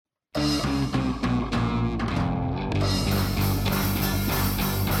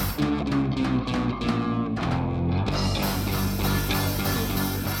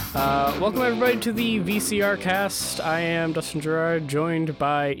Welcome everybody to the VCR cast. I am Dustin Gerard, joined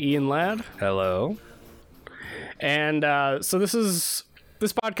by Ian Ladd. Hello. And so this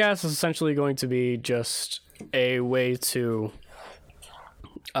podcast is essentially going to be just a way to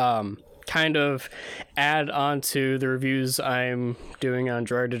kind of add on to the reviews I'm doing on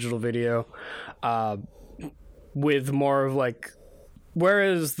Gerard Digital Video, with more of like,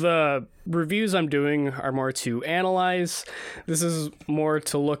 whereas the reviews I'm doing are more to analyze, this is more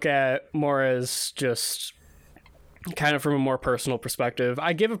to look at more as just kind of from a more personal perspective.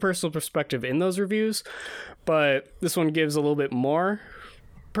 I give a personal perspective in those reviews, but this one gives a little bit more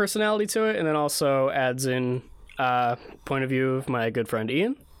personality to it, and then also adds in point of view of my good friend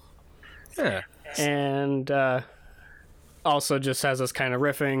Ian. Yeah. And also just has us kind of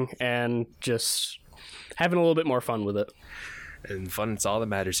riffing and just having a little bit more fun with it. And fun's all that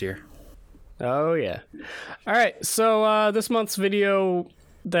matters here. Oh, yeah. All right, so this month's video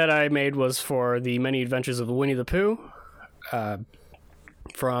that I made was for The Many Adventures of Winnie the Pooh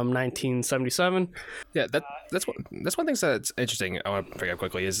from 1977. Yeah, that's one thing that's interesting. I want to bring up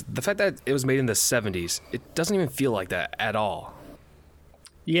quickly is the fact that it was made in the 70s. It doesn't even feel like that at all.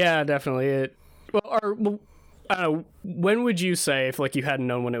 Yeah, definitely. I don't know, when would you say if like you hadn't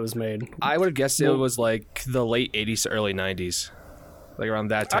known when it was made? I would have guessed it was like the late 80s to early 90s, like around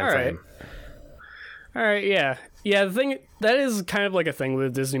that time frame. All right, yeah. The thing that is kind of like a thing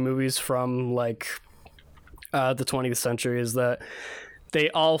with Disney movies from like the 20th century is that they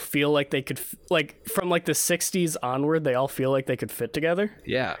all feel like they could like from like the 60s onward, they all feel like they could fit together.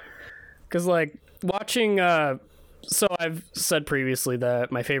 Yeah. Cuz like watching so I've said previously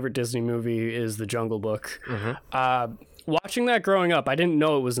that my favorite Disney movie is The Jungle Book. Mm-hmm. Watching that growing up, I didn't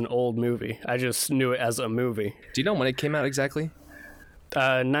know it was an old movie. I just knew it as a movie. Do you know when it came out exactly?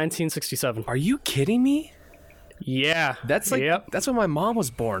 1967. Are you kidding me? Yeah. That's like that's when my mom was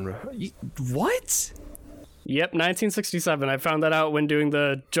born. What? Yep, 1967. I found that out when doing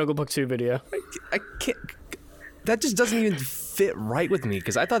the Jungle Book 2 video. I can't. That just doesn't even fit right with me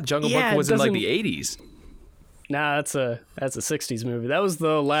because I thought Jungle Book was in like the 80s. Nah, that's a 60s movie. That was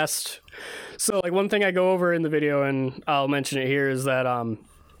the last. So like one thing I go over in the video, and I'll mention it here, is that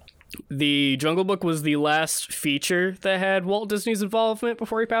the Jungle Book was the last feature that had Walt Disney's involvement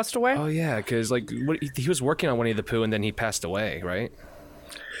before he passed away. Oh yeah, because like he was working on Winnie the Pooh and then he passed away, right?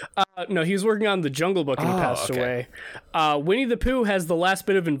 No, he was working on the Jungle Book and he passed away. Winnie the Pooh has the last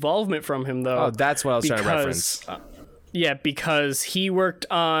bit of involvement from him though. Oh, that's what I was trying to reference. Yeah, because he worked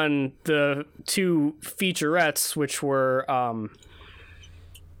on the two featurettes, which were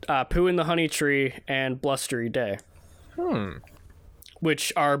Pooh in the Honey Tree and Blustery Day.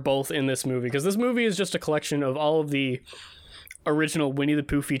 Which are both in this movie, because this movie is just a collection of all of the original Winnie the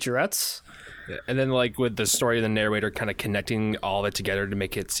Pooh featurettes. Yeah, and then like with the story of the narrator kind of connecting all of it together to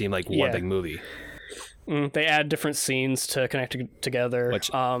make it seem like one big movie. They add different scenes to connect together.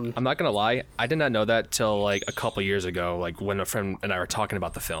 Which, I'm not going to lie, I did not know that till like a couple years ago, like when a friend and I were talking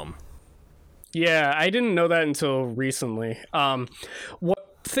about the film. Yeah, I didn't know that until recently.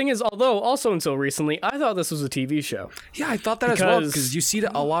 Thing is, although also until recently, I thought this was a TV show. Yeah, I thought that as well, because you see it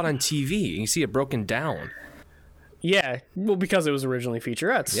a lot on TV, and you see it broken down. Yeah, well, because it was originally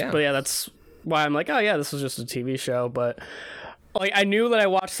featurettes. Yeah. But yeah, that's why I'm like, oh yeah, this was just a TV show. But like, I knew that I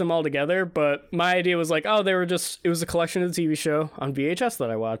watched them all together, but my idea was like, oh, it was a collection of the TV show on VHS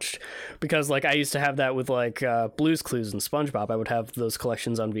that I watched. Because like, I used to have that with like Blue's Clues and SpongeBob. I would have those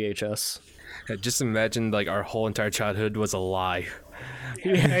collections on VHS. Yeah, just imagine like our whole entire childhood was a lie.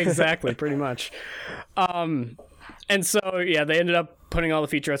 Yeah, exactly, pretty much. And so, yeah, they ended up putting all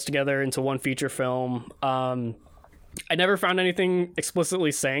the featurettes together into one feature film. I never found anything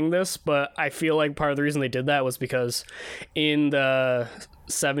explicitly saying this, but I feel like part of the reason they did that was because in the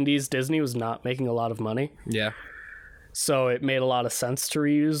 70s, Disney was not making a lot of money. Yeah. So it made a lot of sense to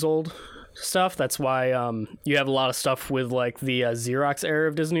reuse old stuff. That's why you have a lot of stuff with like the Xerox era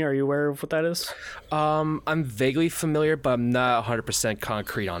of Disney. Are you aware of what that is? I'm vaguely familiar, but I'm not 100%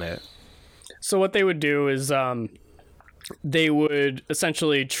 concrete on it. So what they would do is they would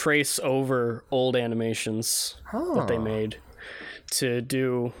essentially trace over old animations that they made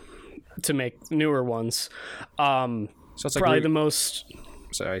to make newer ones. So it's like probably the most.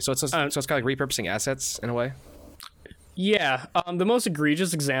 Sorry. So it's kind of like repurposing assets in a way. Yeah, the most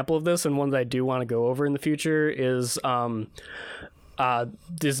egregious example of this, and one that I do want to go over in the future, is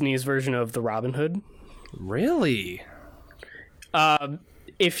Disney's version of the Robin Hood. Really?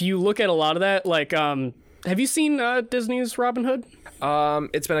 If you look at a lot of that, like, have you seen Disney's Robin Hood?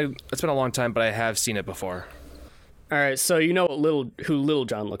 It's been a long time, but I have seen it before. All right, so you know who Little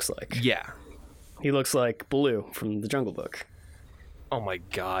John looks like. Yeah. He looks like Baloo from The Jungle Book. Oh my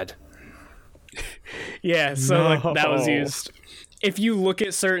god. Yeah, so like that was No. used. If you look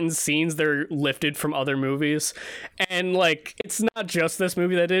at certain scenes, they're lifted from other movies, and like it's not just this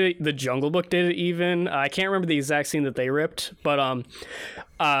movie that did it. The Jungle Book did it. Even I can't remember the exact scene that they ripped, but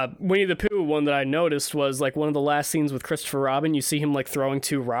Winnie the Pooh one that I noticed was like one of the last scenes with Christopher Robin. You see him like throwing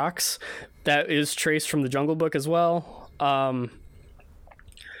two rocks. That is traced from the Jungle Book as well.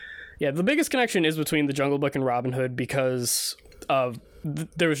 Yeah, the biggest connection is between the Jungle Book and Robin Hood because of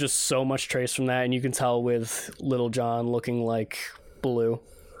there was just so much trace from that, and you can tell with Little John looking like Baloo.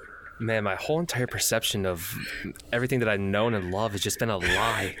 Man, my whole entire perception of everything that I've known and love has just been a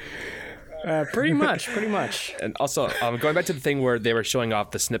lie. Pretty much. And also, going back to the thing where they were showing off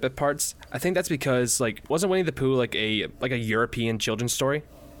the snippet parts, I think that's because like wasn't Winnie the Pooh like a European children's story?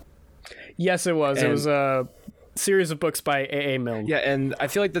 Yes, it was. It And- was a series of books by A.A. Milne. Yeah, and I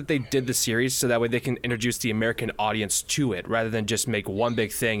feel like that they did the series so that way they can introduce the American audience to it rather than just make one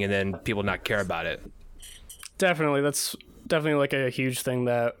big thing and then people not care about it. Definitely. That's definitely like a huge thing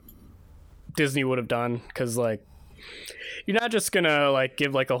that Disney would have done, because like you're not just gonna like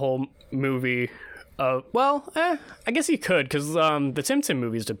give like a whole movie I guess you could, because the Tim Tim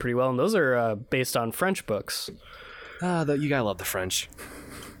movies did pretty well, and those are based on French books. You gotta love the French.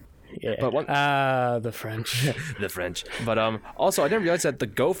 Yeah. But one- the French. The French. But also I didn't realize that the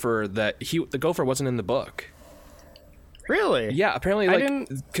gopher wasn't in the book. Really? Yeah, apparently I like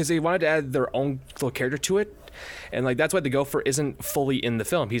didn't- because they wanted to add their own little character to it, and like that's why the gopher isn't fully in the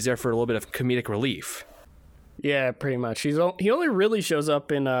film. He's there for a little bit of comedic relief. Yeah, pretty much. He only really shows up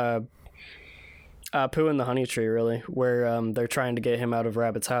in Pooh and the Honey Tree, really, where they're trying to get him out of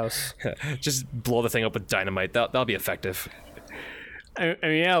Rabbit's house. Just blow the thing up with dynamite. That'll be effective. I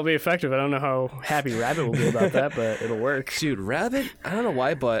mean, yeah, it'll be effective. I don't know how happy Rabbit will be about that, but it'll work. Dude, Rabbit, I don't know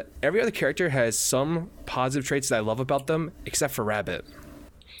why, but every other character has some positive traits that I love about them, except for Rabbit.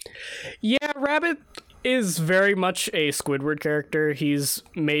 Yeah, Rabbit is very much a Squidward character. He's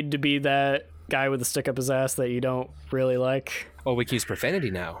made to be that guy with a stick up his ass that you don't really like. Oh, we can use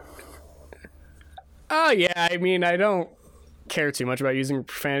profanity now. Oh, yeah, I mean, I don't care too much about using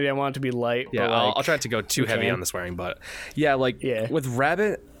profanity. I want it to be light. Yeah, but, I'll try not to go too heavy can. on the swearing, but yeah, like Yeah. with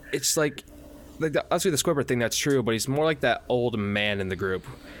Rabbit, it's like obviously the Squidward thing, that's true, but he's more like that old man in the group.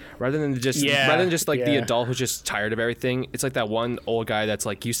 Rather than just like the yeah. adult who's just tired of everything, it's like that one old guy that's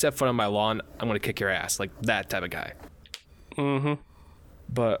like, you step foot on my lawn, I'm gonna kick your ass, like that type of guy. Mm-hmm.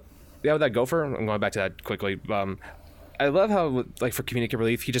 But yeah, with that gopher, I'm going back to that quickly. I love how like for comedic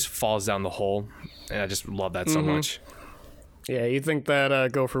relief, he just falls down the hole, and I just love that so much. Yeah, you'd think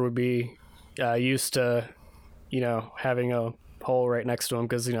that Gopher would be used to, having a hole right next to him,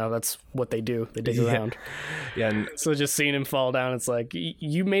 because, that's what they do. They dig around. Yeah, and So just seeing him fall down, it's like,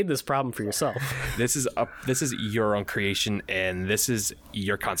 you made this problem for yourself. this is your own creation, and this is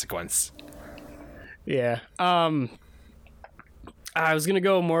your consequence. Yeah. I was going to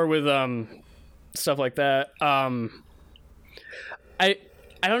go more with stuff like that.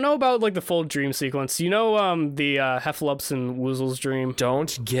 I don't know about like the full dream sequence. The Heffalumps and Woozle's dream.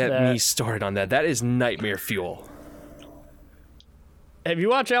 Don't get me started on that. That is nightmare fuel. Have you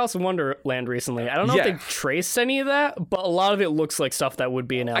watched Alice in Wonderland recently? I don't know if Yeah. they traced any of that, but a lot of it looks like stuff that would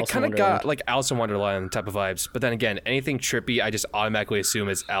be in I Alice in kind of Wonderland. got like Alice in Wonderland type of vibes, but then again, anything trippy, I just automatically assume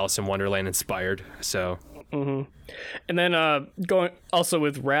is Alice in Wonderland inspired. So And then going also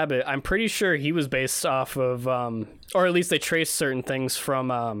with Rabbit, I'm pretty sure he was based off of, or at least they traced certain things from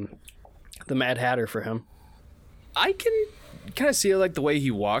the Mad Hatter for him. I can kind of see like the way he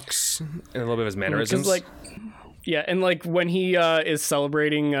walks and a little bit of his mannerisms. Because and like when he is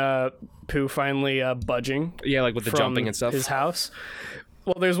celebrating Pooh finally budging yeah, like with the from jumping and stuff. his house.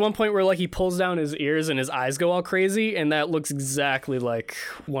 Well, there's one point where like he pulls down his ears and his eyes go all crazy, and that looks exactly like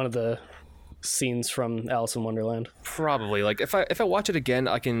one of the scenes from Alice in Wonderland. Probably. Like if I watch it again,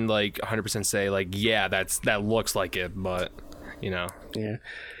 I can like 100% say like, yeah, that looks like it, but Yeah.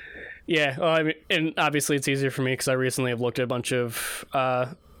 Yeah. Well, I mean, and obviously it's easier for me because I recently have looked at a bunch of,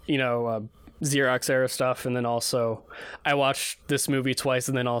 Xerox era stuff, and then also I watched this movie twice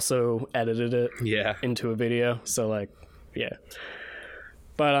and then also edited it yeah. into a video. So like, yeah.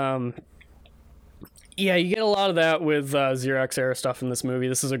 But yeah, you get a lot of that with Xerox era stuff in this movie.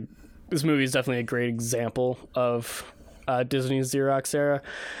 This movie is definitely a great example of Disney's Xerox era.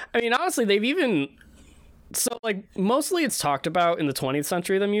 I mean, honestly, they've even mostly it's talked about in the 20th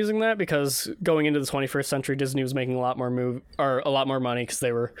century, them using that, because going into the 21st century, Disney was making a lot more money because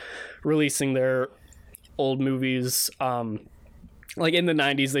they were releasing their old movies. Like in the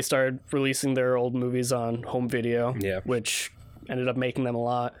 90s, they started releasing their old movies on home video, Yeah. which ended up making them a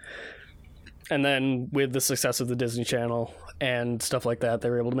lot. And then with the success of the Disney Channel and stuff like that, they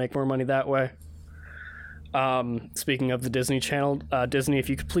were able to make more money that way. Speaking of the Disney Channel, Disney, if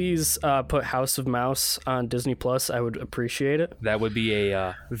you could please put House of Mouse on Disney Plus, I would appreciate it. That would be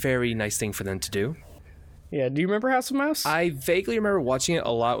a very nice thing for them to do. Yeah, do you remember House of Mouse? I vaguely remember watching it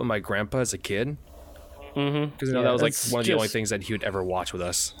a lot with my grandpa as a kid. Mm-hmm. Because I know that was like one of the only things that he would ever watch with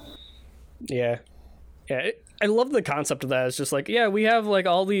us. Yeah. Yeah, I love the concept of that. It's just like, yeah, we have like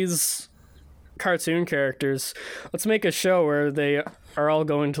all these cartoon characters. Let's make a show where they are all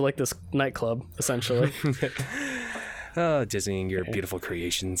going to like this nightclub, essentially. Oh, Disney and your beautiful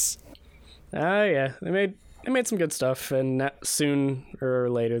creations. Yeah, they made some good stuff, and soon or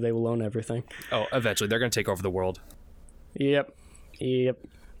later they will own everything. Oh, eventually they're gonna take over the world. Yep. Yeah,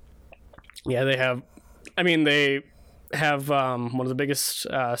 they have. I mean, they have one of the biggest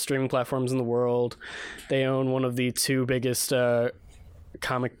streaming platforms in the world. They own one of the two biggest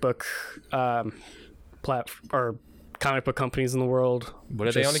comic book comic book companies in the world. What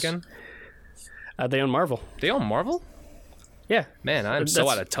do they own again? They own Marvel. They own Marvel? Yeah. Man, I'm so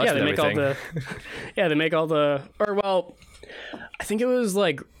out of touch with everything. They make all the... Or, well, I think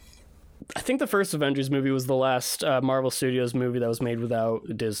the first Avengers movie was the last Marvel Studios movie that was made without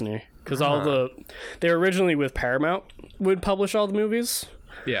Disney. Because they were originally with Paramount, would publish all the movies.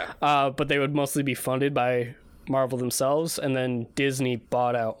 Yeah. But they would mostly be funded by Marvel themselves, and then Disney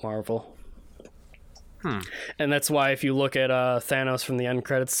bought out Marvel. And that's why if you look at Thanos from the end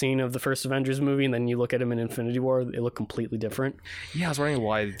credits scene of the first Avengers movie, and then you look at him in Infinity War, they look completely different. Yeah, I was wondering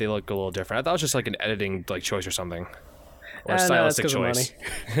why they look a little different. I thought it was just like an editing choice or something. Or a stylistic choice.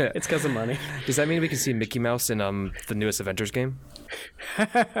 It's because of money. Does that mean we can see Mickey Mouse in the newest Avengers game?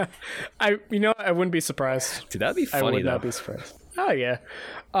 I wouldn't be surprised. Dude, that'd be funny, I would not be surprised. Oh, yeah.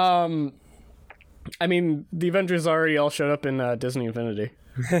 I mean, the Avengers already all showed up in Disney Infinity.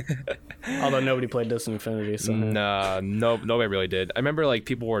 Although nobody played Disney Infinity, so no, nobody really did. I remember like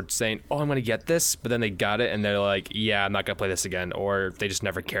people were saying, "Oh, I'm gonna get this," but then they got it and they're like, "Yeah, I'm not gonna play this again," or they just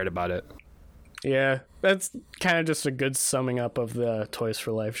never cared about it. Yeah, that's kind of just a good summing up of the Toys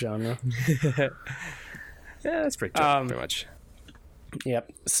for Life genre. Yeah, that's pretty much.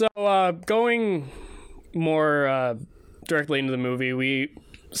 Yep. So going more directly into the movie, we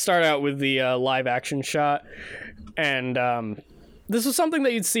start out with the live action shot, and this was something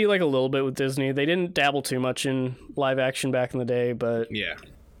that you'd see like a little bit with Disney. They didn't dabble too much in live action back in the day, but yeah,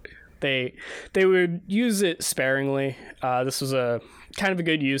 they would use it sparingly. This was a kind of a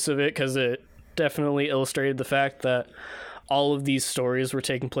good use of it because it definitely illustrated the fact that all of these stories were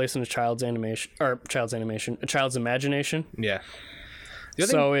taking place in a child's imagination. Yeah.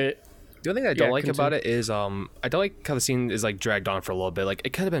 The only thing I don't like about it is I don't like how the scene is like dragged on for a little bit. Like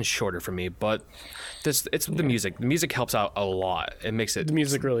it could have been shorter for me, but the music. The music helps out a lot. It makes it. The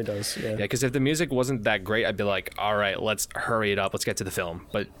music really does. Yeah. Yeah, because if the music wasn't that great, I'd be like, all right, let's hurry it up. Let's get to the film.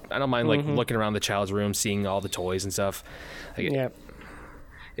 But I don't mind like looking around the child's room, seeing all the toys and stuff. Like, yeah.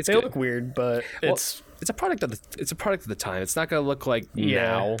 They look weird, but it's a product of the time. It's not gonna look like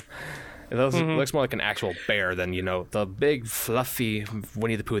now. It looks more like an actual bear than, the big, fluffy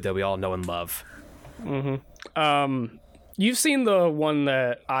Winnie the Pooh that we all know and love. You've seen the one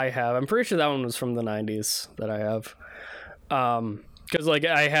that I have. I'm pretty sure that one was from the 90s that I have. Because, like,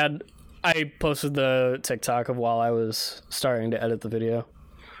 I posted the TikTok of while I was starting to edit the video.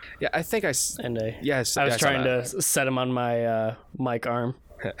 Yeah, I think I was trying to set him on my mic arm.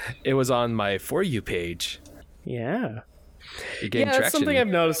 It was on my For You page. Yeah. Traction. That's something I've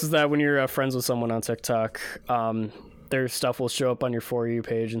noticed is that when you're friends with someone on TikTok, their stuff will show up on your For You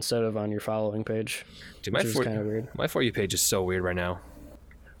page instead of on your following page. Dude, which is kind of weird. My For You page is so weird right now.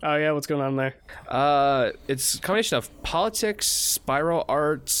 Oh, yeah? What's going on there? It's a combination of politics, spiral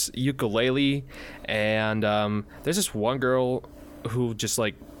arts, ukulele, and there's this one girl who just,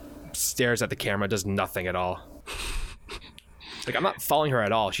 like, stares at the camera, does nothing at all. Like, I'm not following her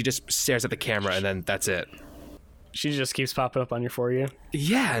at all. She just stares at the camera, and then that's it. She just keeps popping up on your For You?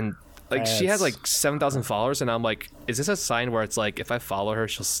 Yeah, and like she has like 7,000 followers, and I'm like, is this a sign where it's like if I follow her,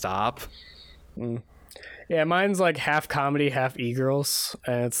 she'll stop? Yeah, mine's like half comedy, half e-girls,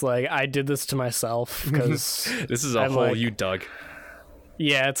 and it's like I did this to myself because this is a hole you dug.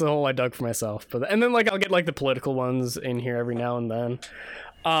 Yeah, it's a hole I dug for myself. And then like I'll get like the political ones in here every now and then.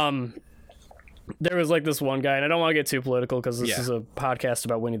 There was like this one guy, and I don't want to get too political because this is a podcast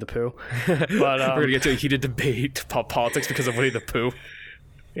about Winnie the Pooh. But we're gonna get to a heated debate about politics because of Winnie the Pooh.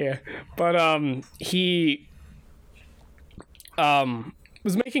 Yeah, but he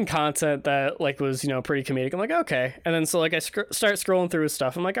was making content that like was pretty comedic. I'm like, okay, and then so like I start scrolling through his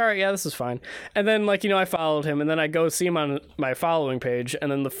stuff. I'm like, all right, yeah, this is fine. And then like I followed him, and then I go see him on my following page,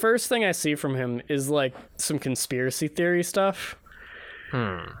 and then the first thing I see from him is like some conspiracy theory stuff.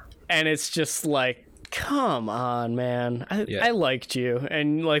 And it's just like, come on, man. I liked you.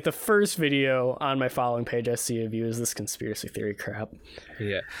 And like the first video on my following page I see of you is this conspiracy theory crap.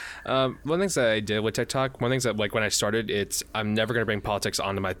 Yeah. One of the things that I did with TikTok, one of the things that like when I started, I'm never going to bring politics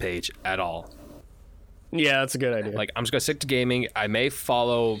onto my page at all. Yeah, that's a good idea. Like, I'm just going to stick to gaming. I may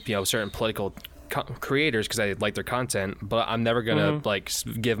follow, certain political creators because I like their content, but I'm never going to like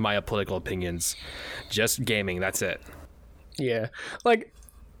give my political opinions. Just gaming. That's it. Yeah. Like,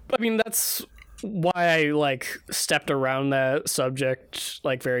 I mean, that's why I like stepped around that subject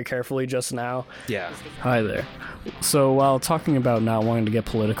like very carefully just now. Yeah. Hi there. So while talking about not wanting to get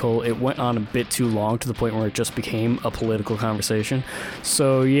political, it went on a bit too long to the point where it just became a political conversation.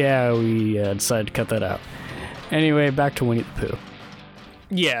 So yeah, we decided to cut that out. Anyway, back to Winnie the Pooh.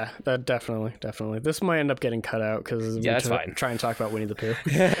 Yeah, that definitely. This might end up getting cut out because that's fine. Try and talk about Winnie the Pooh.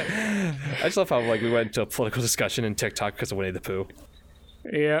 I just love how like we went into a political discussion in TikTok because of Winnie the Pooh.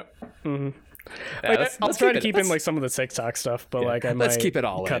 Yeah. Mm-hmm. Yeah, like, I'll try to keep in like some of the TikTok stuff, but like I might keep it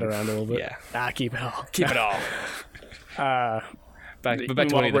all cut in. around a little bit. Yeah. Keep it all. Keep it all. Back to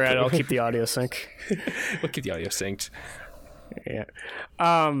Winnie the Pooh. I'll keep the audio sync. We'll keep the audio synced. Yeah.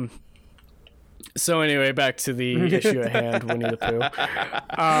 So anyway, back to the issue at hand, Winnie the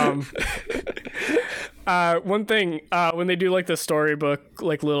Pooh. One thing, when they do like the storybook,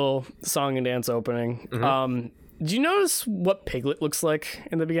 like little song and dance opening, do you notice what Piglet looks like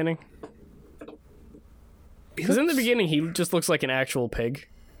in the beginning? Because in the beginning, he just looks like an actual pig.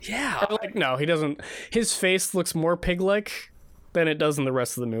 Yeah. Or like, no, he doesn't. His face looks more pig-like than it does in the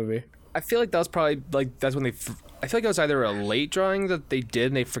rest of the movie. I feel like that was probably like that's when I feel like it was either a late drawing that they did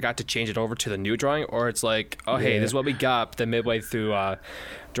and they forgot to change it over to the new drawing, or it's like, oh hey, this is what we got. But then midway through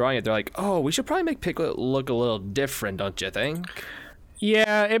drawing it, they're like, oh, we should probably make Piglet look a little different, don't you think?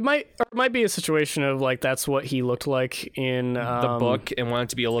 Yeah, it might be a situation of like that's what he looked like in the book and want it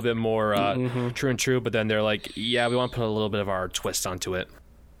to be a little bit more true and true, but then they're like, yeah, we want to put a little bit of our twist onto it.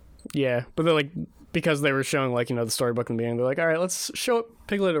 Yeah, but they're like, because they were showing like the storybook in the beginning, they're like, all right, let's show what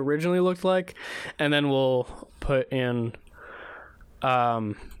Piglet originally looked like, and then we'll put in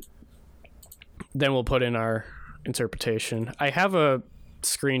our interpretation. I have a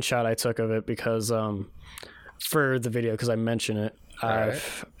screenshot I took of it because for the video, because I mention it. Right.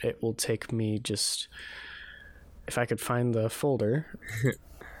 It will take me just if I could find the folder.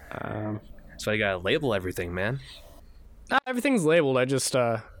 So you gotta label everything, man. Everything's labeled. I just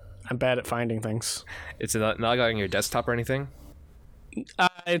I'm bad at finding things. It's not like on your desktop or anything.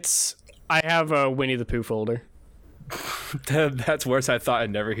 I have a Winnie the Pooh folder. That's worse. I thought I'd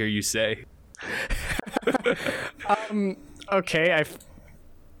never hear you say. Okay,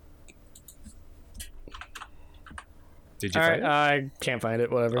 Did you find it? I can't find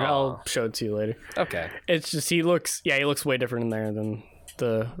it. Whatever. I'll show it to you later. Okay. It's just he looks way different in there than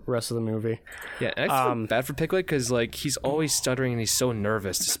the rest of the movie. Yeah, and I feel bad for Piglet because like he's always stuttering and he's so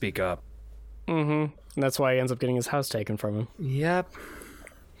nervous to speak up. Mm-hmm. And that's why he ends up getting his house taken from him. Yep.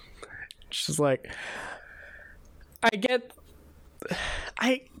 It's just like I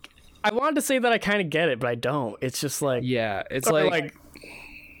wanted to say that I kind of get it, but I don't. It's just like it's like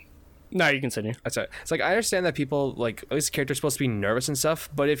no, you continue. That's right. It's like I understand that people like at least the character's supposed to be nervous and stuff,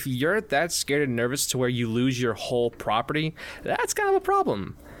 but if you're that scared and nervous to where you lose your whole property, that's kind of a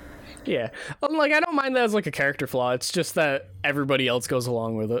problem. Yeah, like I don't mind that as like a character flaw. It's just that everybody else goes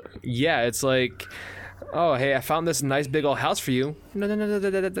along with it. Yeah, it's like, oh hey, I found this nice big old house for you. No,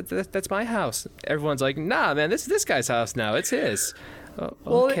 that's my house. Everyone's like, nah, man, this is this guy's house now. It's his. Oh,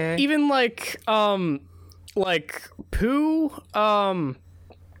 okay. Well, even like Pooh,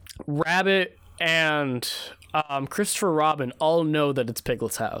 Rabbit, and Christopher Robin all know that it's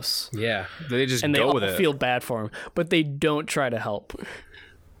Piglet's house. Yeah, they just and go with it. They all feel bad for him, but they don't try to help.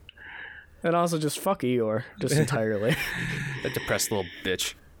 And also just fuck Eeyore, just entirely. That depressed little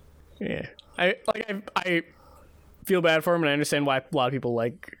bitch. Yeah, I feel bad for him, and I understand why a lot of people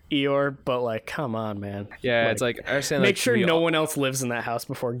like Eeyore, but like, come on, man. Yeah, like, it's like I understand. Make like, sure no one else lives in that house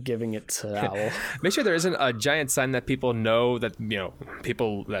before giving it to Owl. Make sure there isn't a giant sign that people know that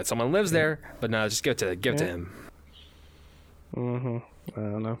people that someone lives there, but no, just give it to him. I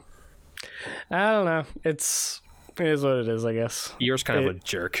don't know. It is what it is, I guess. Eeyore's kind of a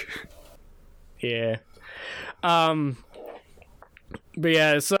jerk. Yeah. But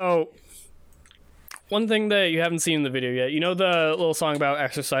yeah, so one thing that you haven't seen in the video yet, the little song about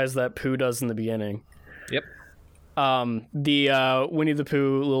exercise that Pooh does in the beginning? Yep. The Winnie the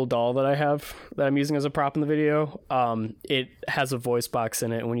Pooh little doll that I have that I'm using as a prop in the video, it has a voice box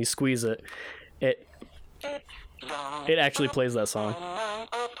in it, and when you squeeze it, it actually plays that song. I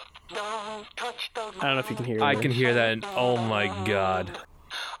don't know if you can hear it. I can hear that. And, oh my god.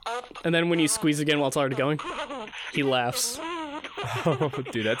 And then when you squeeze again while it's already going, he laughs. Oh,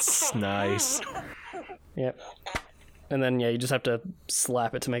 dude, that's nice. Yep. And then, yeah, you just have to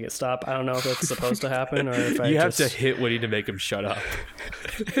slap it to make it stop. I don't know if that's supposed to happen or if You have to hit Woody to make him shut up.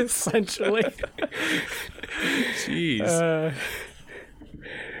 essentially. Jeez.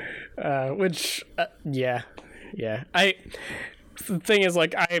 Yeah. The thing is,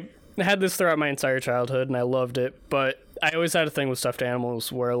 like, I had this throughout my entire childhood, and I loved it, but I always had a thing with stuffed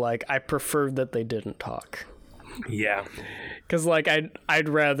animals where, like, I preferred that they didn't talk. Yeah. Because, like, I'd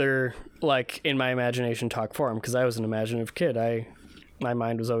rather, like, in my imagination talk for him, because I was an imaginative kid. My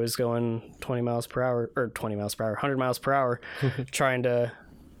mind was always going 100 miles per hour, trying to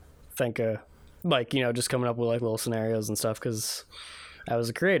think of, like, you know, just coming up with, like, little scenarios and stuff, because I was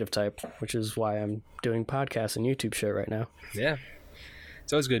a creative type, which is why I'm doing podcasts and YouTube shit right now. Yeah.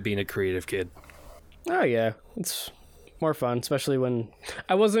 It's always good being a creative kid. Oh, yeah. It's more fun, especially when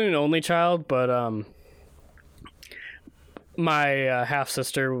I wasn't an only child, but, my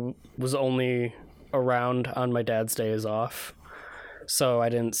half-sister was only around on my dad's days off, so I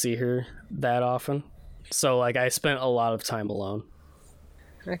didn't see her that often. So, like, I spent a lot of time alone.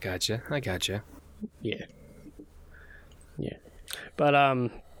 I gotcha. Yeah. But,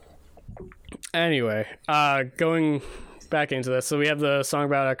 anyway, going back into this, so we have the song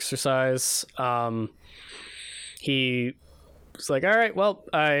about exercise. He was like, all right, well,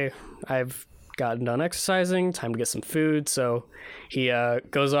 I've gotten done exercising, time to get some food. So he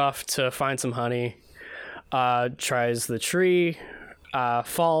goes off to find some honey, tries the tree,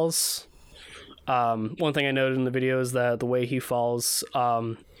 falls. One thing I noted in the video is that the way he falls,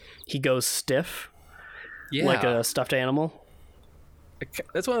 he goes stiff, like a stuffed animal.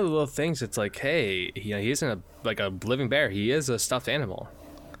 That's one of the little things. It's like, hey, he isn't a living bear. He is a stuffed animal.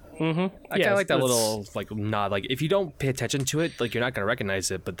 Mm-hmm. I kind of like that little like nod. Like if you don't pay attention to it, like you're not gonna recognize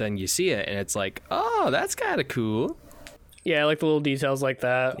it, but then you see it and it's like, oh, that's kind of cool. Yeah, I like the little details like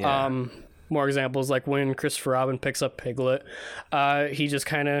that. Yeah. More examples like when Christopher Robin picks up Piglet, he just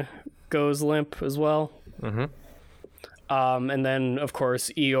kind of goes limp as well. Mm-hmm. And then of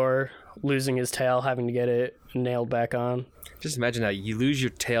course Eeyore losing his tail, having to get it nailed back on. Just imagine that you lose your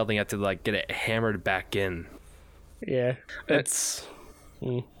tail, then you have to like get it hammered back in. Yeah, it's.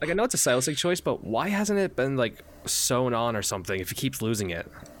 Like, I know it's a stylistic choice, but why hasn't it been, like, sewn on or something if he keeps losing it?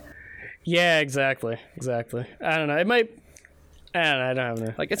 Yeah, exactly. I don't know. It might... I don't have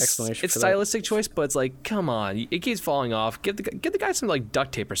an explanation It's for stylistic choice, but it's like, come on. It keeps falling off. Give the guy some, like,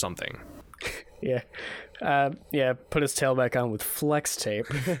 duct tape or something. Yeah. Put his tail back on with flex tape.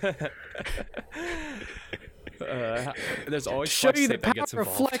 There's always to show you the power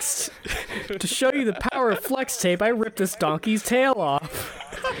of flex. To show you the power of flex tape, I ripped this donkey's tail off.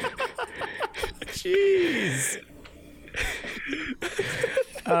 Jeez.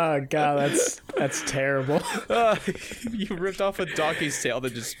 Oh god, that's terrible. You ripped off a donkey's tail,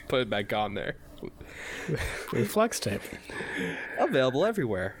 then just put it back on there. With flex tape. Available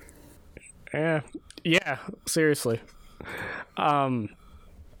everywhere. Yeah. Seriously.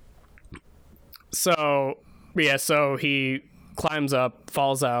 So he climbs up,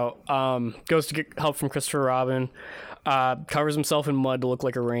 falls out, goes to get help from Christopher Robin, covers himself in mud to look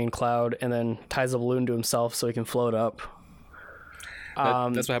like a rain cloud, and then ties a balloon to himself so he can float up.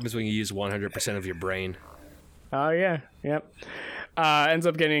 That's what happens when you use 100% of your brain. Oh, yeah. Yep. Ends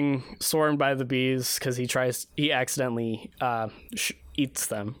up getting swarmed by the bees because he accidentally eats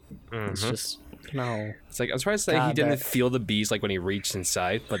them. Mm-hmm. It's just... No. It's like, I'm surprised that he didn't feel the bees like when he reached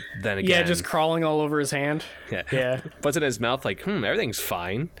inside, but then again... Yeah, just crawling all over his hand. Yeah. Puts it in his mouth like, everything's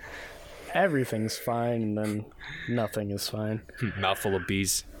fine. Everything's fine, and then nothing is fine. Mouthful of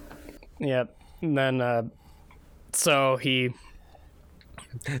bees. Yep. And then, so he...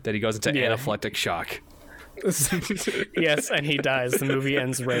 Then he goes into anaphylactic shock. Yes, and he dies. The movie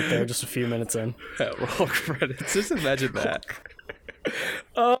ends right there, just a few minutes in. Roll credits. Just imagine that.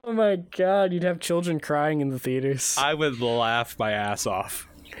 Oh my god, you'd have children crying in the theaters. I would laugh my ass off.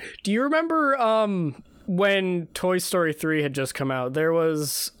 Do you remember when Toy Story 3 had just come out? There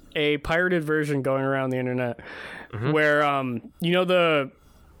was a pirated version going around the internet where you know the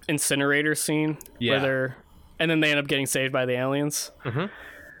incinerator scene where and then they end up getting saved by the aliens.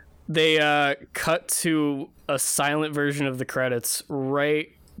 They cut to a silent version of the credits right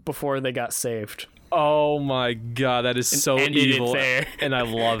before they got saved. Oh my god, that is so evil, and I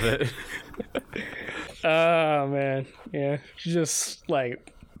love it. Oh man, yeah, just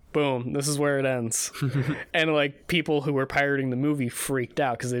like boom, this is where it ends. And like people who were pirating the movie freaked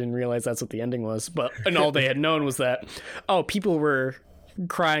out because they didn't realize that's what the ending was. But and all they had known was that people were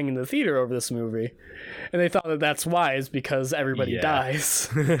crying in the theater over this movie, and they thought that that's why is because everybody dies.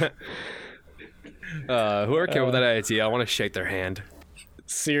 Whoever came up with that idea, I want to shake their hand.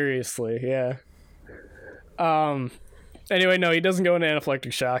 Seriously, yeah. Anyway, no, he doesn't go into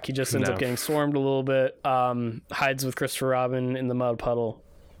anaphylactic shock. He just ends up getting swarmed a little bit. Hides with Christopher Robin in the mud puddle,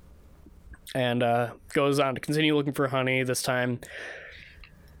 and goes on to continue looking for honey. This time,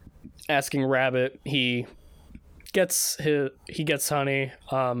 asking Rabbit. He gets honey.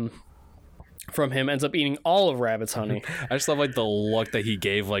 From him, ends up eating all of Rabbit's honey. I just love like the look that he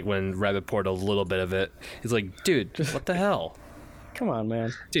gave like when Rabbit poured a little bit of it. He's like, dude, what the hell? Come on,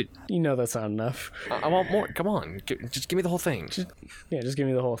 man. Dude. You know that's not enough. I want more. Come on. Just give me the whole thing. Just give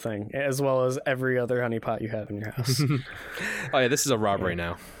me the whole thing. As well as every other honey pot you have in your house. Oh, yeah, this is a robbery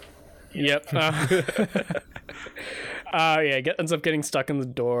now. Yep. Ends up getting stuck in the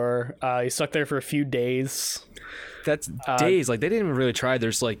door. He's stuck there for a few days. That's days. Like, they didn't even really try.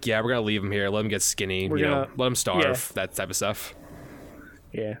 They're just like, yeah, we're going to leave him here. Let him get skinny. Let him starve. That type of stuff.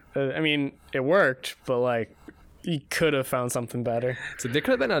 Yeah. I mean, it worked, but, like, you could have found something better. So there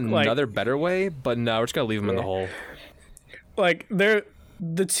could have been another better way, but no, we're just going to leave him in the hole. Like,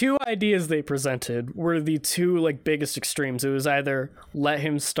 the two ideas they presented were the two, like, biggest extremes. It was either let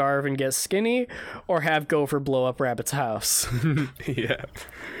him starve and get skinny or have Gopher blow up Rabbit's house. Yeah.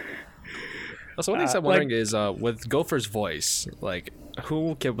 Also, one thing I'm wondering is, with Gopher's voice, like,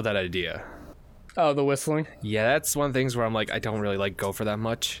 who came up with that idea? Oh, the whistling? Yeah, that's one of the things where I'm like, I don't really like Gopher that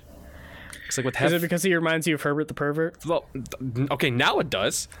much. It's like with Is it because he reminds you of Herbert the Pervert? Well, okay, now it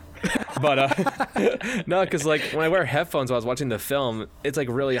does. But, no, because, like, when I wear headphones while I was watching the film, it's, like,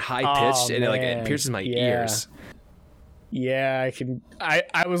 really high-pitched, and it pierces my ears. Yeah,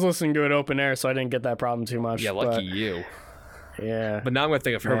 I was listening to it open air, so I didn't get that problem too much. Yeah, lucky you. Yeah. But now I'm going to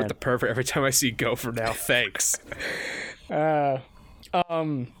think of Herbert the Pervert every time I see Gopher now. Thanks. I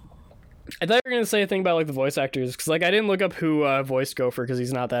thought you were going to say a thing about, like, the voice actors, because, like, I didn't look up who voiced Gopher, because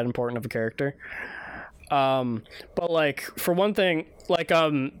he's not that important of a character. But, like, for one thing, like,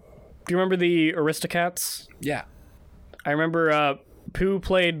 do you remember the Aristocats? Yeah. I remember Pooh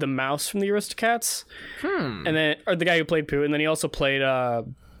played the mouse from the Aristocats. Or the guy who played Pooh, and then he also played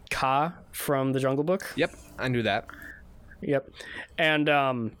Kaa from the Jungle Book. Yep, I knew that. Yep.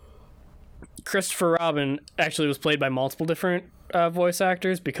 And Christopher Robin actually was played by multiple different voice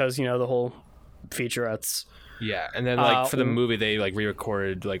actors because, you know, the whole featurettes. Yeah, and then, like, for the movie, they, like,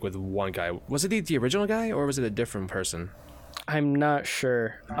 re-recorded, like, with one guy. Was it the original guy, or was it a different person? I'm not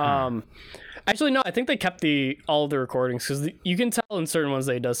sure. Actually, no, I think they kept all of the recordings, because you can tell in certain ones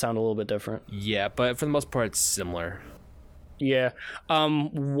they does sound a little bit different. Yeah, but for the most part, it's similar. Yeah.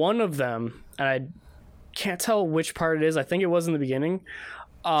 One of them, and I can't tell which part it is, I think it was in the beginning,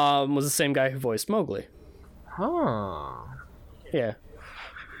 was the same guy who voiced Mowgli. Huh. Yeah.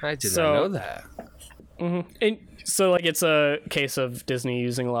 I did not know that. Mm-hmm. And so, like, it's a case of Disney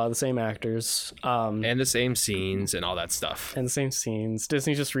using a lot of the same actors. And the same scenes and all that stuff. And the same scenes.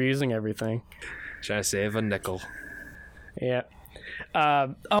 Disney's just reusing everything. Trying to save a nickel. Yeah.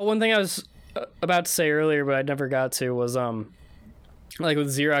 One thing I was about to say earlier, but I never got to, was, like, with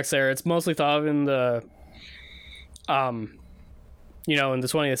Xerox era, it's mostly thought of in the, you know, in the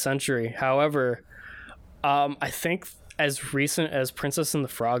 20th century. However, I think as recent as Princess and the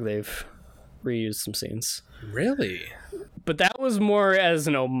Frog, they've reused some scenes. Really? But that was more as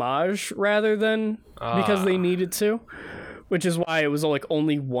an homage rather than because they needed to, which is why it was like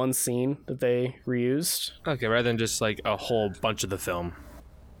only one scene that they reused. Okay, rather than just like a whole bunch of the film.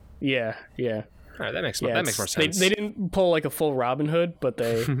 Yeah. All right, that makes more sense. They didn't pull like a full Robin Hood, but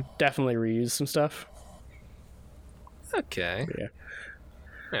they definitely reused some stuff. Okay. Yeah.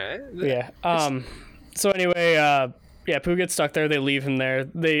 All right. Yeah. So anyway, Pooh gets stuck there. They leave him there.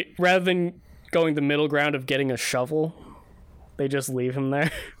 They, rather than going the middle ground of getting a shovel, they just leave him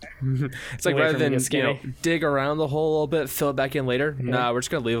there. It's like, rather than, you know, dig around the hole a little bit, fill it back in later. Yeah. Nah, we're just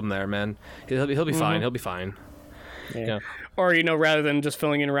gonna leave him there, man. He'll be fine. He'll be fine. Yeah. Or, you know, rather than just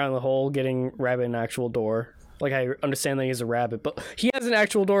filling in around the hole, getting Rabbit an actual door. Like, I understand that he's a rabbit, but he has an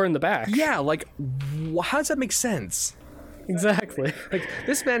actual door in the back. Yeah, like, how does that make sense? Exactly. Like,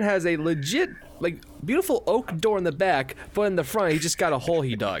 this man has a legit, like, beautiful oak door in the back, but in the front, he just got a hole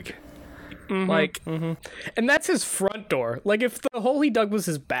he dug. And that's his front door. Like, if the hole he dug was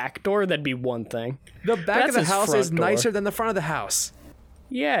his back door, that'd be one thing. The back of the house is nicer than the front of the house.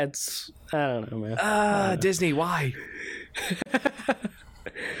 Yeah, it's... I don't know, man. Disney, why?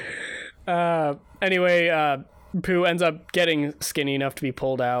 Anyway, Pooh ends up getting skinny enough to be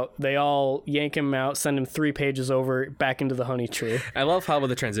pulled out. They all yank him out, send him 3 pages over back into the honey tree. I love how with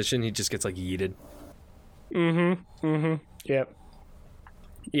the transition he just gets like yeeted. Yep.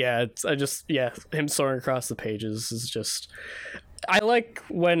 Yeah, him soaring across the pages is just... I like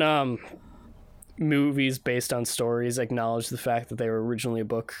when movies based on stories acknowledge the fact that they were originally a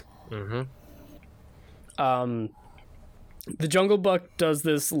book. The Jungle Book does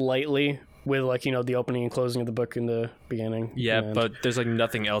this lightly with, like, you know, the opening and closing of the book in the beginning. Yeah, but there's like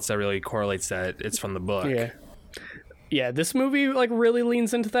nothing else that really correlates that it's from the book. Yeah, this movie like really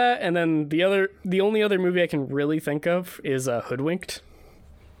leans into that, and then the only other movie I can really think of is Hoodwinked.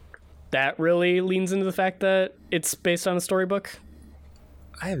 That really leans into the fact that it's based on a storybook.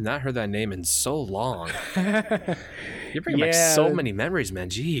 I have not heard that name in so long. You're bringing back so many memories, man.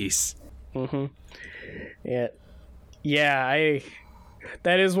 Jeez. Yeah,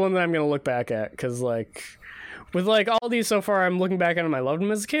 that is one that I'm gonna look back at, because like with like all these so far, I'm looking back at them. I loved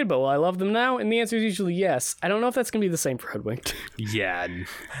them as a kid, but will I love them now? And the answer is usually yes. I don't know if that's gonna be the same for Hoodwinked. Yeah,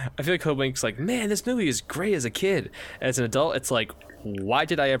 I feel like Hoodwinked's like, man, this movie is great as a kid. As an adult, it's like, why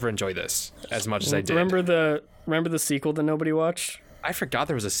did I ever enjoy this as much as I did? Remember the sequel that nobody watched? I forgot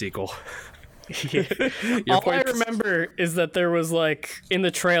there was a sequel. All I remember is that there was like in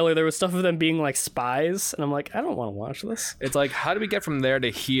the trailer there was stuff of them being like spies, and I'm like, I don't want to watch this. It's like, how do we get from there to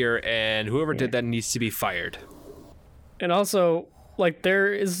here? And whoever did that needs to be fired. And also, like,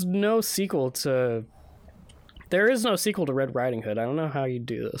 there is no sequel to Red Riding Hood. I don't know how you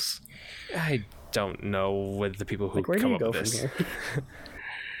do this. I don't know with the people who like, where come do you up go with this. from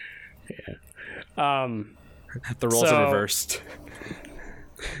here? The roles are reversed.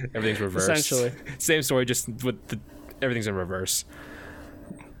 Everything's reversed. Essentially. Same story, just with everything's in reverse.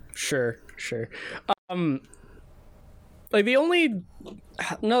 Sure. Like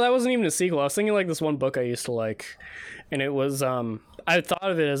that wasn't even a sequel. I was thinking like this one book I used to like, and it was I thought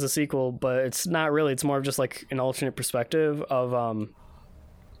of it as a sequel, but it's not really. It's more of just like an alternate perspective of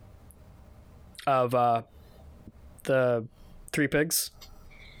the Three Pigs.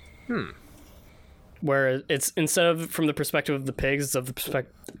 Where it's instead of from the perspective of the pigs, it's of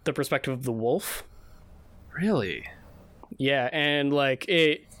the perspective of the wolf. Really? Yeah, and like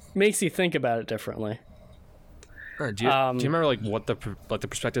it makes you think about it differently. Do you remember like what the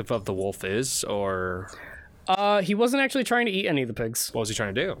perspective of the wolf is, or? He wasn't actually trying to eat any of the pigs. What was he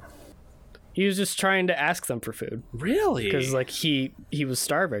trying to do? He was just trying to ask them for food. Really? Because like he was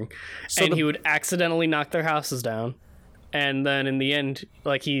starving, so he would accidentally knock their houses down, and then in the end,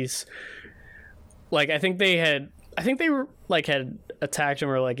 like he's. Like, I think they were, like, had attacked him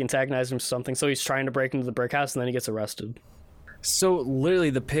or, like, antagonized him or something, so he's trying to break into the brick house, and then he gets arrested. So, literally,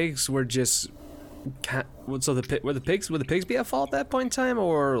 the pigs were just... would the pigs be at fault at that point in time,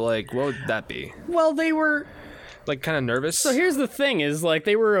 or, like, what would that be? Well, they were... Like, kind of nervous? So here's the thing, is, like,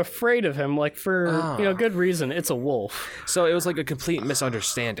 they were afraid of him, like, for, good reason. It's a wolf. So it was, like, a complete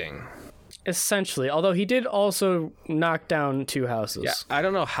misunderstanding. Essentially, although he did also knock down 2 houses. Yeah, I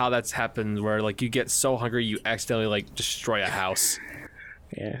don't know how that's happened where like you get so hungry you accidentally like destroy a house.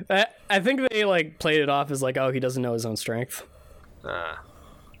 Yeah, I think they like played it off as like, oh, he doesn't know his own strength. Oh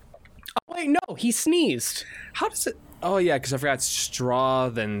wait, no, he sneezed. How does it? Oh yeah, because I forgot straw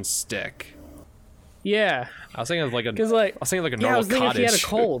then stick. Yeah, I was thinking of like a normal I was thinking cottage. He had a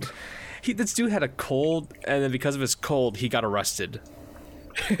cold. This dude had a cold, and then because of his cold, he got arrested.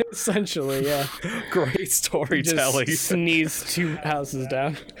 Essentially, yeah. Great storytelling. Just sneezed 2 houses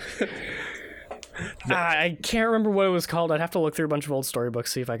down. I can't remember what it was called. I'd have to look through a bunch of old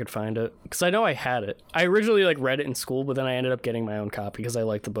storybooks, see if I could find it, because I know I had it. I originally like read it in school, but then I ended up getting my own copy because I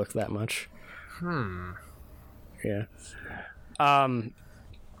liked the book that much. Yeah.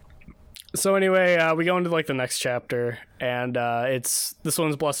 So anyway, we go into like the next chapter, and this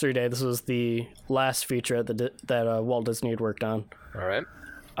one's Blustery Day. This was the last feature that Walt Disney had worked on. All right.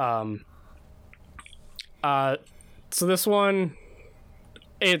 So this one,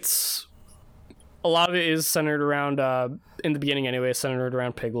 it's a lot of it is centered around in the beginning anyway, centered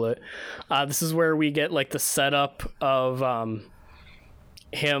around Piglet. This is where we get like the setup of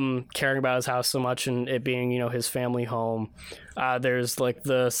him caring about his house so much and it being, his family home. There's like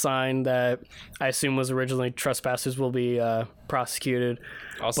the sign that I assume was originally trespassers will be prosecuted,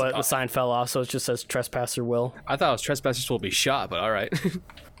 also, but the sign fell off, so it just says trespasser will. I thought it was trespassers will be shot, but all right.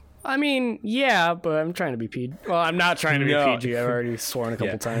 I mean, yeah, but I'm trying to be PG. Well, I'm not trying to be PG. I've already sworn a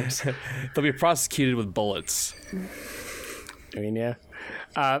couple times. They'll be prosecuted with bullets. I mean, yeah.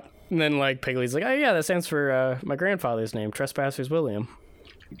 And then, like, Piglet's like, oh, yeah, that stands for my grandfather's name, Trespassers William.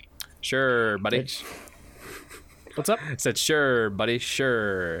 Sure, buddy. What's up? I said, sure, buddy,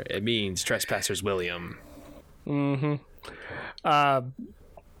 sure. It means trespassers William. Nice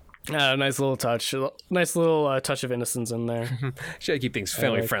little touch. Nice little touch of innocence in there. Should keep things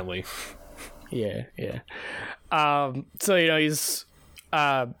family friendly. Yeah. So, he's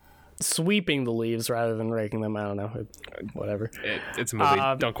sweeping the leaves rather than raking them. I don't know. Whatever. It's a movie.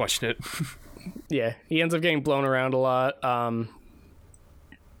 Don't question it. Yeah. He ends up getting blown around a lot.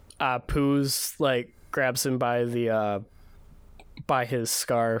 Pooh's, grabs him by the... by his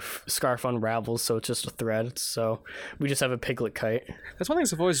scarf unravels, so it's just a thread, so we just have a Piglet kite. That's one thing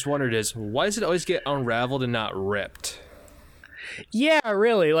I've always wondered is, why does it always get unraveled and not ripped? Yeah,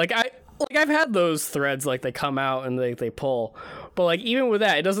 really. I've had those threads, they come out and they pull, but even with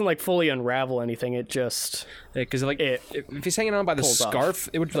that, it doesn't fully unravel anything. It just because if he's hanging on by the scarf,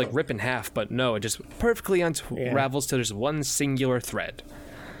 it would rip in half, but no, it just perfectly unravels to just one singular thread.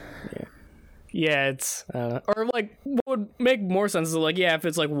 Yeah, it's or what would make more sense is if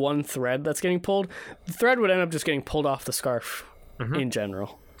it's one thread that's getting pulled, the thread would end up just getting pulled off the scarf in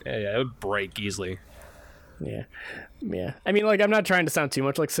general. Yeah, it would break easily. Yeah. I mean, I'm not trying to sound too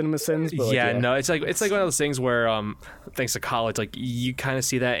much like Cinema Sins, but no, it's like one of those things where thanks to college, you kind of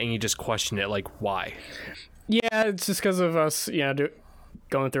see that and you just question it, why? Yeah, it's just because of us,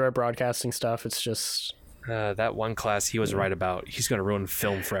 going through our broadcasting stuff. It's just. That one class he was right about. He's going to ruin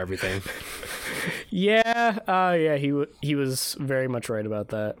film for everything. Yeah, he was very much right about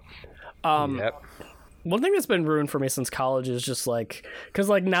that. Yep. One thing that's been ruined for me since college is just because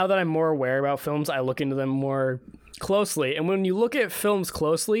now that I'm more aware about films, I look into them more closely. And when you look at films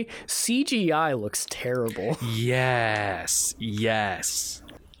closely, CGI looks terrible. Yes.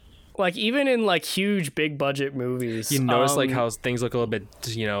 Even in huge big budget movies, you notice how things look a little bit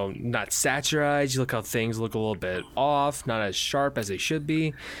not saturized. You look how things look a little bit off, not as sharp as they should be,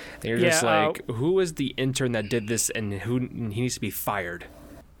 and you're just who is the intern that did this and he needs to be fired.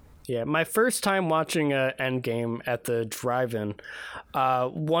 Yeah, my first time watching Endgame at the drive-in,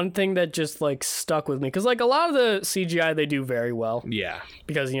 one thing that just stuck with me, because a lot of the CGI they do very well,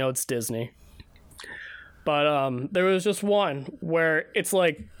 because it's Disney, but there was just one where it's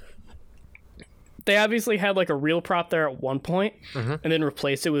they obviously had a real prop there at one point, and then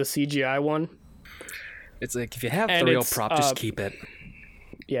replaced it with a CGI one. It's if you have the real prop, just keep it.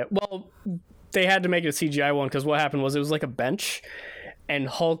 Yeah, well, they had to make it a CGI one because what happened was it was a bench, and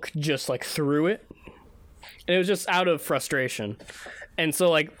Hulk just threw it, and it was just out of frustration. And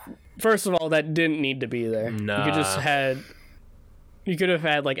so first of all, that didn't need to be there. Nah. You could have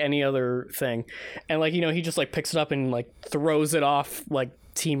had any other thing, and he just picks it up and throws it off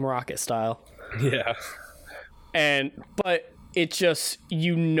Team Rocket style. Yeah. But it just,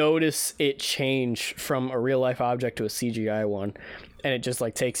 you notice it change from a real life object to a CGI one, and it just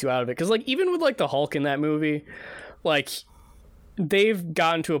takes you out of it. Because even with the Hulk in that movie, they've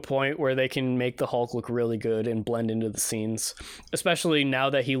gotten to a point where they can make the Hulk look really good and blend into the scenes, especially now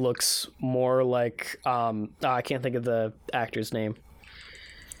that he looks more I can't think of the actor's name.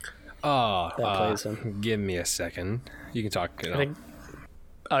 That plays him. Give me a second. You can talk.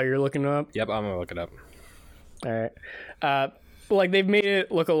 You're looking it up? Yep, I'm gonna look it up. All right. They've made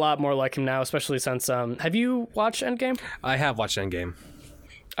it look a lot more like him now, especially since have you watched Endgame? I have watched Endgame.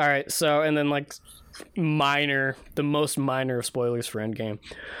 All right, so and then the most minor of spoilers for Endgame.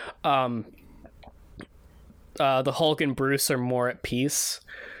 The Hulk and Bruce are more at peace.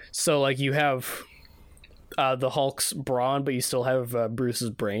 So you have the Hulk's brawn, but you still have Bruce's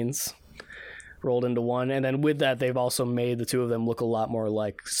brains rolled into one, and then with that they've also made the two of them look a lot more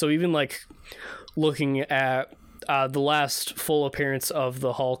alike. So even looking at the last full appearance of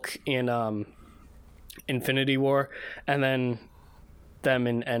the Hulk in Infinity War and then them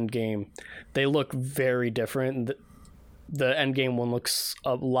in Endgame, they look very different. The Endgame one looks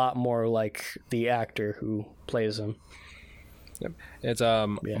a lot more like the actor who plays him. Yep. It's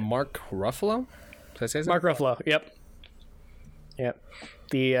Mark Ruffalo. Did I say that? Mark Ruffalo. Yep.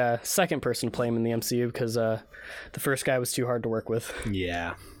 The second person to play him in the MCU because the first guy was too hard to work with.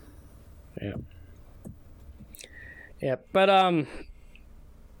 Yeah. But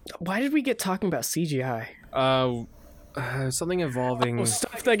why did we get talking about CGI? Something involving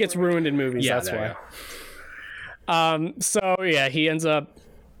stuff that gets ruined in movies. Yeah, that's why. So yeah, he ends up.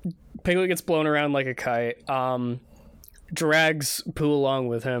 Piglet gets blown around like a kite. Drags Pooh along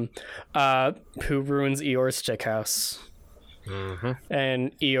with him. Pooh ruins Eeyore's stick house. Mm-hmm.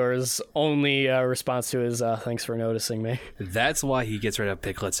 And Eeyore's only response to is thanks for noticing me. That's why he gets rid of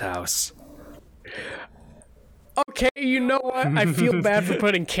Piglet's house. Okay, you know what? I feel bad for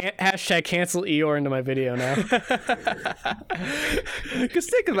putting hashtag cancel Eeyore into my video now. Because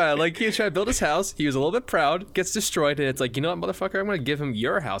think about it, like he was trying to build his house, he was a little bit proud, gets destroyed, and it's like, you know what, motherfucker, I'm gonna give him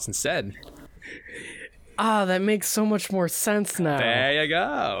your house instead. Ah, that makes so much more sense now. There you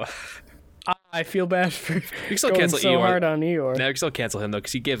go. I feel bad for You can still going cancel so Eeyore. hard on Eeyore. Now we can still cancel him though,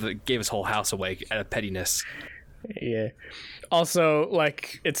 because he gave his whole house away out of pettiness. Yeah. Also,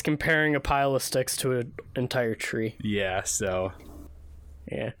 like, it's comparing a pile of sticks to an entire tree. Yeah, so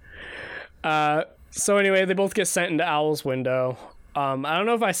Yeah. So anyway, they both get sent into Owl's window. I don't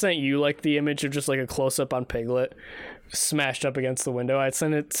know if I sent you like the image of just like a close up on Piglet smashed up against the window. I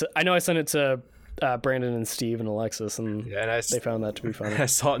sent it to Brandon and Steve and Alexis, and yeah, and they found that to be funny. I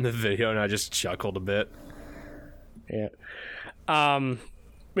saw it in the video and I just chuckled a bit. Yeah.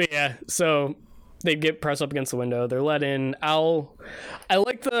 But yeah, so they get pressed up against the window. They're let in. Owl. I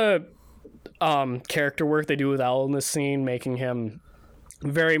like the character work they do with Owl in this scene, making him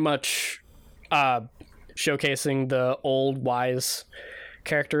very much showcasing the old wise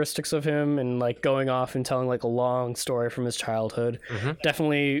characteristics of him, and like going off and telling like a long story from his childhood.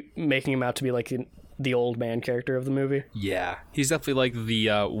 Definitely making him out to be like the old man character of the movie. Yeah, he's definitely like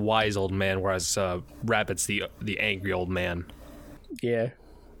the wise old man, whereas Rabbit's the angry old man. Yeah.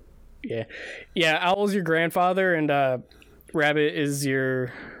 Owl's your grandfather, and Rabbit is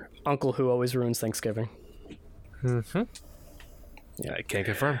your uncle who always ruins Thanksgiving. Yeah, I can't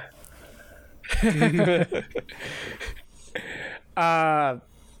confirm.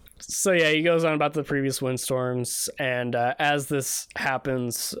 So yeah, he goes on about the previous windstorms, and as this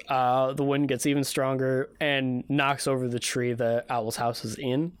happens, the wind gets even stronger and knocks over the tree that Owl's house is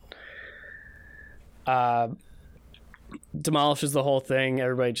in. Demolishes the whole thing.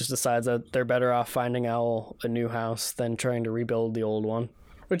 Everybody just decides that they're better off finding Owl a new house than trying to rebuild the old one.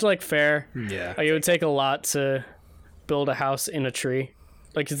 Which, like, fair. Yeah. Like, it would take a lot to build a house in a tree.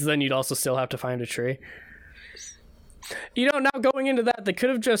 Like, 'cause then you'd also still have to find a tree. You know, now going into that, they could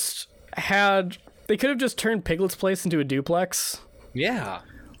have just turned Piglet's place into a duplex. Yeah.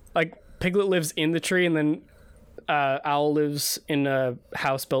 Like, Piglet lives in the tree, and then Owl lives in a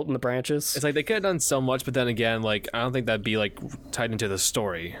house built in the branches. It's like they could have done so much, but then again, like, I don't think that'd be like tied into the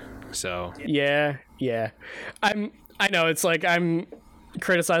story. So Yeah. I know, it's like I'm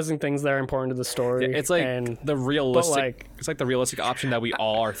criticizing things that are important to the story. it's like the realistic. like- it's like the realistic option that we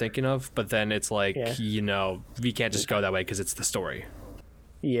all are thinking of, but then it's like, Yeah. you know, we can't just go that way because it's the story.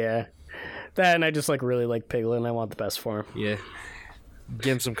 Yeah. That, and I just like really like Piglet, and I want the best for him. Yeah.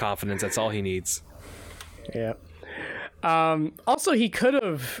 Give him some confidence. That's all he needs. Yeah. Also, he could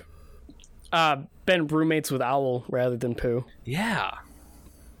have been roommates with Owl rather than Pooh. Yeah.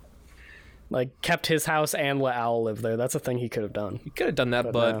 Like, kept his house and let Owl live there. That's a thing he could have done. He could have done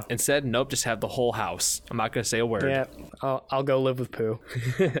that, but no. Instead, nope, just have the whole house. I'm not going to say a word. Yeah, I'll go live with Pooh.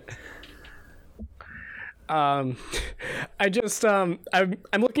 I just I'm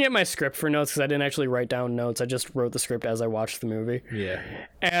looking at my script for notes because I didn't actually write down notes. I just wrote the script as I watched the movie. Yeah.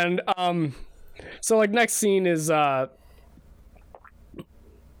 And so like next scene is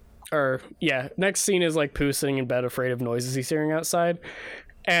next scene is like Pooh sitting in bed afraid of noises he's hearing outside.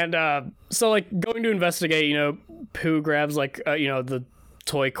 And so like going to investigate, you know, Pooh grabs like the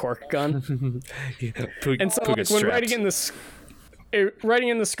toy cork gun. Pooh, And so Pooh like, gets when strapped. writing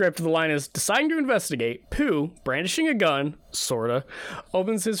in the script, the line is, deciding to investigate, Pooh, brandishing a gun, sorta,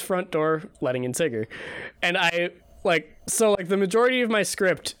 opens his front door, letting in Tigger. And I, the majority of my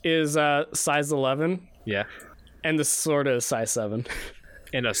script is size 11, Yeah. and the sorta is size 7.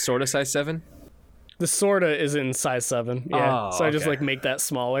 In a sort of size 7? The sorta is in size 7, yeah. Oh, So I just, okay. make that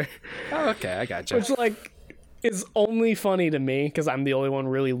smaller. Oh, okay. I gotcha. Which, is only funny to me, because I'm the only one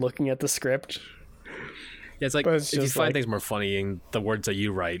really looking at the script. Yeah, it's like, But it's if you just find like- things more funny in the words that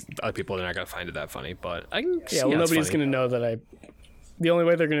you write, other people are not going to find it that funny, but I can see Yeah, well, how it's nobody's funny. going to know that the only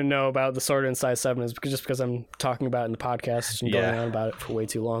way they're going to know about the sorta in size 7 is because I'm talking about it in the podcast and going Yeah. on about it for way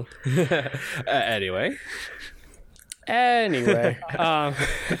too long. Anyway. Anyway,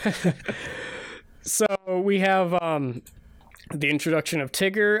 so we have the introduction of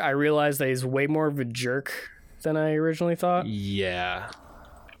Tigger. I realized that he's way more of a jerk than I originally thought. Yeah.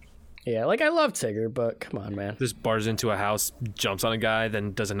 Yeah, I love Tigger, but come on, man. Just barges into a house, jumps on a guy,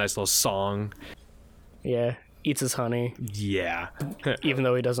 then does a nice little song. Yeah, eats his honey, Yeah. even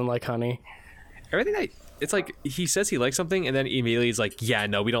though he doesn't like honey. Everything that... It's like, he says he likes something, and then immediately he's like, yeah,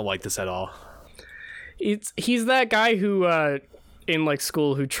 no, we don't like this at all. He's that guy who in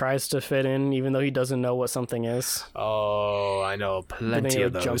school who tries to fit in even though he doesn't know what something is. Oh, I know But then plenty he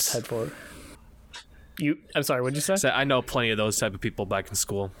of jumps those. head forward. I'm sorry, what'd you say? So I know plenty of those type of people back in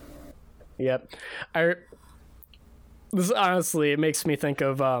school. Yep. This honestly, it makes me think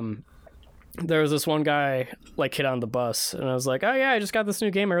of there was this one guy like hit on the bus, and I was like, oh yeah, I just got this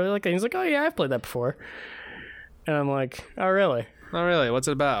new game, I really like it. He's like, oh yeah, I've played that before, and I'm like, oh really? Not really. What's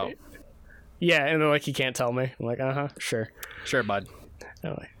it about? Yeah, and they're like, he can't tell me. I'm like, sure, Bud.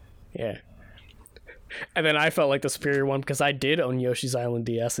 I'm like, yeah. And then I felt like the superior one because I did own Yoshi's Island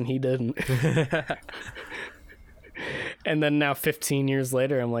DS and he didn't. And then now 15 years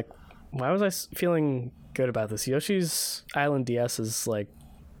later, I'm like, why was I feeling good about this? Yoshi's Island DS is like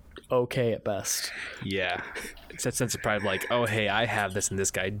okay at best. Yeah. It's that sense of pride, like, oh, hey, I have this and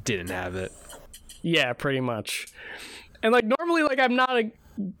this guy didn't have it. Yeah, pretty much. And like normally, like I'm not a,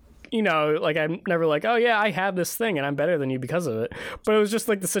 you know, like I'm never like, oh yeah, I have this thing and I'm better than you because of it. But it was just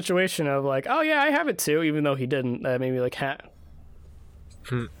like the situation of like, oh yeah, I have it too, even though he didn't. That made me like,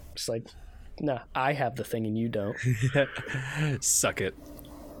 just like, no, I have the thing and you don't. Suck it.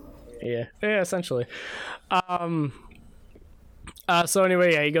 Yeah, essentially. So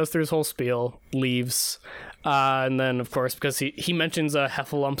anyway, yeah, he goes through his whole spiel, leaves, and then of course because he mentions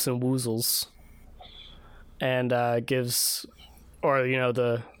heffalumps and woozles, and gives, or you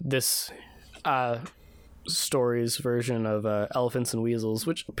know, this story's version of elephants and weasels,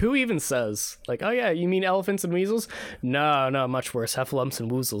 which Pooh even says like, oh yeah, you mean elephants and weasels? No, much worse, heffalumps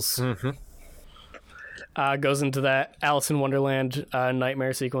and woozles. Mm-hmm. Goes into that Alice in Wonderland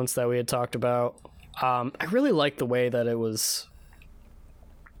nightmare sequence that we had talked about. I really like the way that it was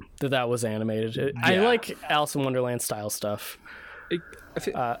that was animated. Yeah. I like Alice in Wonderland style stuff.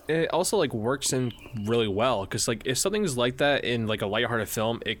 It also like works in really well because like if something's like that in like a lighthearted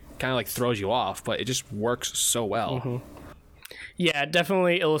film, it kind of like throws you off, but it just works so well. Mm-hmm. Yeah, it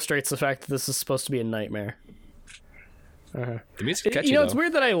definitely illustrates the fact that this is supposed to be a nightmare. The music's catchy, you know, though. it's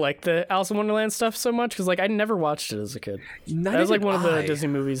weird that I like the Alice in Wonderland stuff so much because like I never watched it as a kid. Not that was like even one of the I. Disney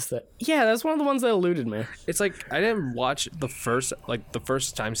movies that, yeah, that's one of the ones that eluded me. It's like I didn't watch the first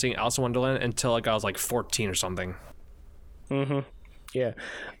time seeing Alice in Wonderland until like I was like 14 or something. Yeah,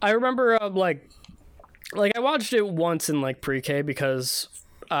 I remember like I watched it once in like pre-K because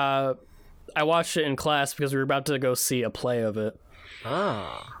I watched it in class because we were about to go see a play of it.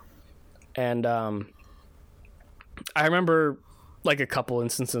 And I remember like a couple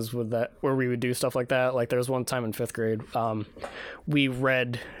instances with that where we would do stuff like that. Like there was one time in 5th grade, we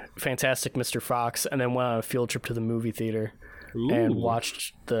read Fantastic Mr. Fox and then went on a field trip to the movie theater and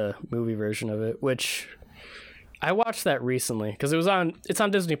watched the movie version of it, which I watched that recently because it's on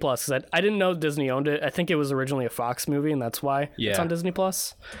Disney Plus. Because I didn't know Disney owned it. I think it was originally a Fox movie, and that's why it's on Disney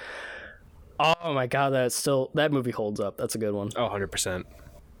Plus. Oh my god, that movie holds up. That's a good one. Oh, 100%.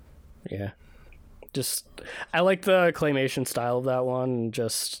 Yeah. Just, I like the claymation style of that one. And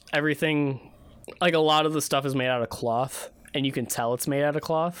just everything, like a lot of the stuff is made out of cloth, and you can tell it's made out of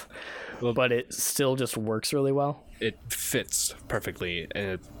cloth, but it still just works really well. It fits perfectly, and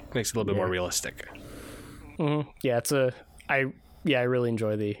it makes it a little bit more realistic. Mm-hmm. Yeah, I really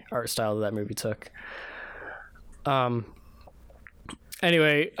enjoy the art style that movie took.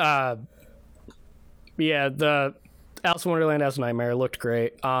 Anyway, the Alice in Wonderland as a Nightmare looked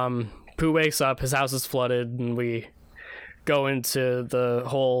great. Pooh wakes up, his house is flooded, and we go into the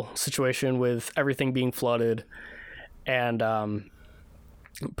whole situation with everything being flooded, and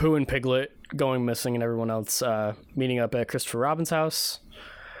Pooh and Piglet going missing, and everyone else meeting up at Christopher Robin's house.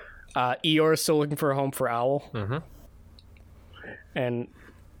 Eeyore is still looking for a home for Owl. Mm-hmm. And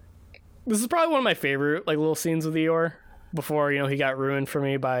this is probably one of my favorite like little scenes with Eeyore before, you know, he got ruined for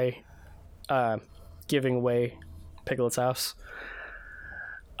me by giving away Piglet's house.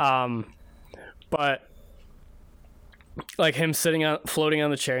 But like him floating on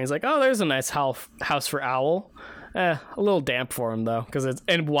the chair, he's like, oh, there's a nice house for Owl. A little damp for him though,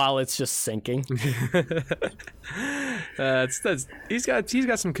 while it's just sinking. He's got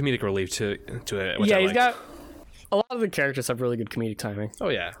some comedic relief to it. Which he's got a lot of the characters have really good comedic timing. Oh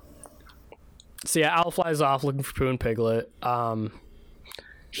yeah. So yeah, Owl flies off looking for Pooh and Piglet.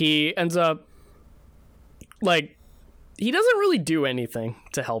 He ends up like he doesn't really do anything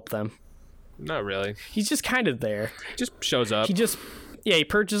to help them. Not really. He's just kind of there. Just shows up. He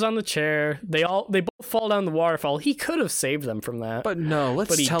perches on the chair. They both fall down the waterfall. He could have saved them from that. But no,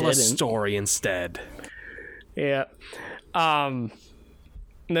 let's tell a story instead. Yeah. And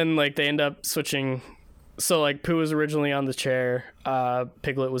then like they end up switching. So like Pooh was originally on the chair.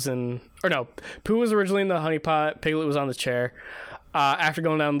 Piglet was in, or no, Pooh was originally in the honey pot. Piglet was on the chair. After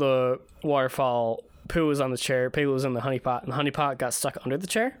going down the waterfall, Pooh was on the chair. Piglet was in the honey pot, and the honey pot got stuck under the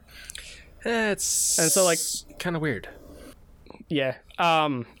chair. And so like kind of weird. Yeah.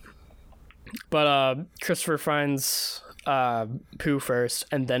 But Christopher finds Pooh first,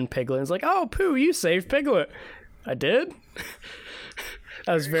 and then Piglet. He's like, "Oh, Pooh, you saved Piglet." I did?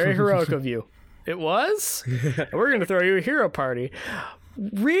 That was very heroic of you. It was? We're going to throw you a hero party.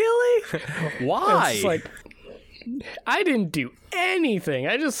 Really? Why? It's like, I didn't do anything.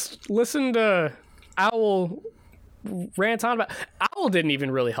 I just listened to Owl rant on about. Owl didn't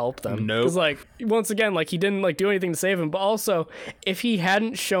even really help them. Nope. Because, like, once again, like, he didn't, like, do anything to save him. But also, if he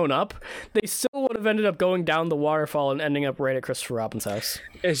hadn't shown up, they still would have ended up going down the waterfall and ending up right at Christopher Robin's house.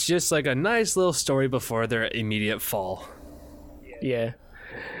 It's just like a nice little story before their immediate fall. Yeah.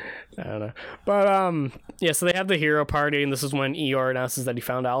 I don't know. But, yeah, so they have the hero party, and this is when Eeyore announces that he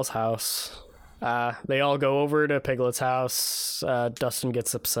found Owl's house. They all go over to Piglet's house. Dustin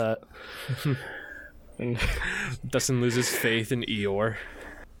gets upset. And Dustin loses faith in Eeyore.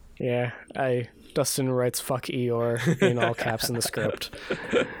 yeah, Dustin writes "fuck Eeyore" in all caps in the script.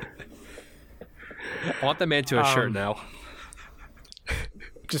 I want that man to a shirt now.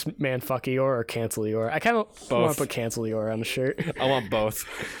 Just man, fuck Eeyore or cancel Eeyore. I kind of want to put cancel Eeyore on the shirt. I want both.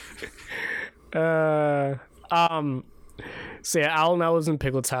 So yeah, Owl now lives in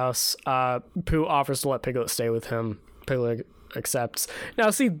Piglet's house. Pooh offers to let Piglet stay with him. Piglet accepts. Now,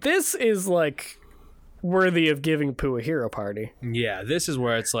 see, this is like worthy of giving Pooh a hero party. Yeah, this is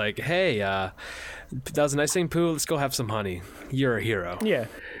where it's like, hey, that was a nice thing, Pooh. Let's go have some honey. You're a hero. Yeah,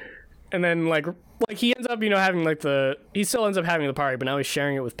 and then like he ends up, having he still ends up having the party, but now he's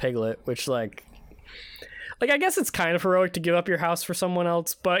sharing it with Piglet, which like I guess it's kind of heroic to give up your house for someone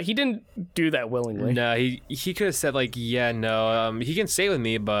else, but he didn't do that willingly. No, he could have said like, yeah, no, he can stay with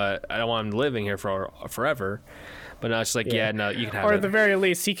me, but I don't want him living here forever. But no, it's like, yeah, no, you can have or it. at the very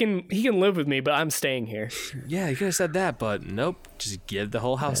least, he can live with me, but I'm staying here. Yeah, he could have said that, but nope, just give the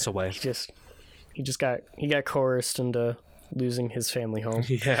whole house away. He got coerced into losing his family home.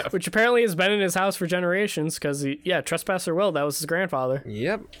 Yeah, Which apparently has been in his house for generations, because Trespasser Will, that was his grandfather.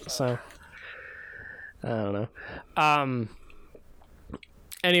 Yep. So I don't know.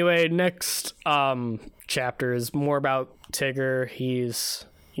 Anyway, next chapter is more about Tigger. He's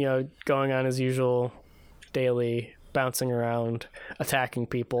going on his usual daily bouncing around, attacking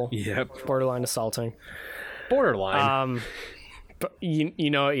people. Yep. Borderline assaulting. Borderline. But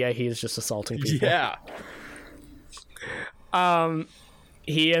he's just assaulting people. Yeah.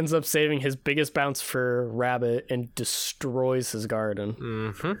 He ends up saving his biggest bounce for Rabbit and destroys his garden.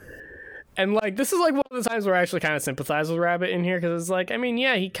 Mm-hmm. And, like, this is, like, one of the times where I actually kind of sympathize with Rabbit in here, because it's like, I mean,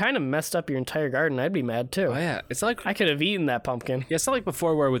 yeah, he kind of messed up your entire garden. I'd be mad, too. Oh, yeah. It's not like... I could have eaten that pumpkin. Yeah, it's not like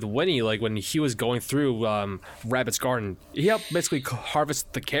before where with Winnie, like, when he was going through Rabbit's garden, he helped basically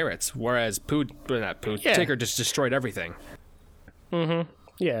harvest the carrots, whereas Tigger just destroyed everything. Mm-hmm.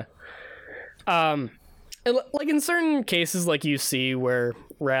 Yeah. Like, in certain cases, like, you see where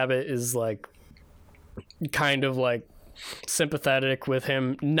Rabbit is, like, kind of, like, sympathetic with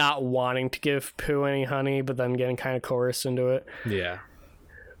him not wanting to give Pooh any honey, but then getting kind of coerced into it. Yeah.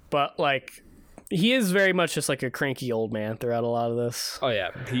 But, like, he is very much just, like, a cranky old man throughout a lot of this. Oh,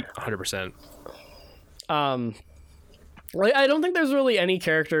 yeah. 100%. Like, I don't think there's really any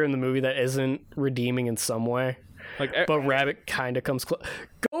character in the movie that isn't redeeming in some way. Like, but Rabbit kind of comes close.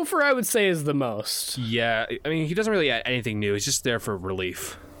 Gopher, I would say, is the most. Yeah. I mean, he doesn't really add anything new. He's just there for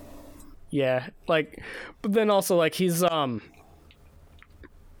relief. Yeah, like, but then also, like, he's,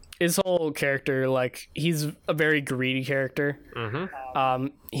 his whole character, like, he's a very greedy character. Mm-hmm.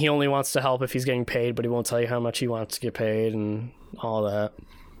 He only wants to help if he's getting paid, but he won't tell you how much he wants to get paid and all that.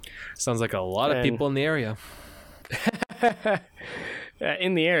 Sounds like a lot of people in the area.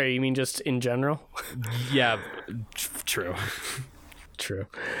 In the area, you mean just in general? Yeah, true. True.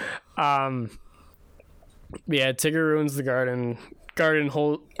 Yeah, Tigger ruins the garden.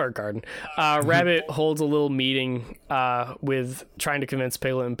 Rabbit holds a little meeting with trying to convince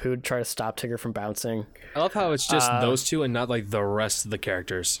Piglet and Pooh to try to stop Tigger from bouncing. I love how it's just those two and not like the rest of the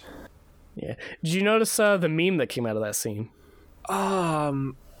characters. Yeah. Did you notice the meme that came out of that scene?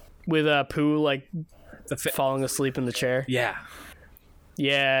 With Pooh like falling asleep in the chair. Yeah.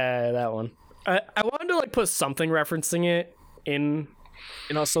 Yeah, that one. I wanted to like put something referencing it in.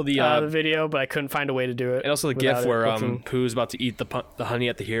 And also the video, but I couldn't find a way to do it. And also the gif where Pooh's about to eat the honey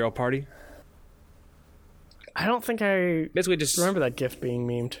at the hero party. I don't think I basically just remember that gif being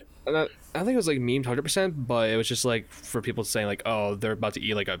memed. I don't think it was like memed 100%, but it was just like for people saying like, oh, they're about to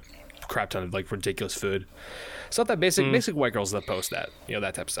eat like a crap ton of like ridiculous food. It's not that basic white girls that post that,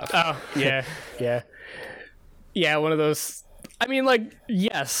 that type of stuff. Oh yeah, yeah. One of those. I mean, like,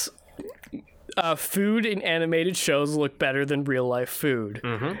 yes. Food in animated shows look better than real life food.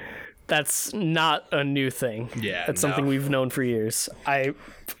 Mm-hmm. That's not a new thing. Yeah, that's something we've known for years. I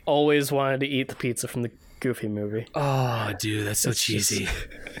always wanted to eat the pizza from the Goofy movie. Oh, dude, that's so cheesy.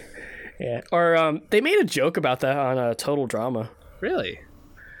 Yeah. Or they made a joke about that on Total Drama. Really?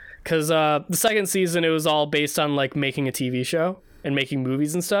 Because the second season, it was all based on like making a TV show and making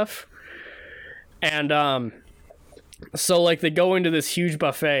movies and stuff. And so like they go into this huge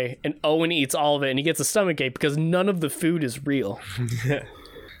buffet and Owen eats all of it and he gets a stomachache because none of the food is real.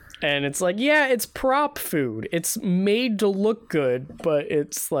 And it's like, yeah, it's prop food. It's made to look good, but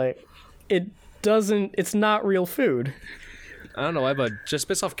it's like it's not real food. I don't know why, but just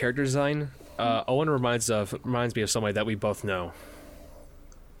based off character design, Owen reminds me of somebody that we both know.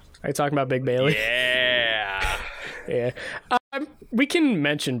 Are you talking about Big Bailey? Yeah. Yeah. We can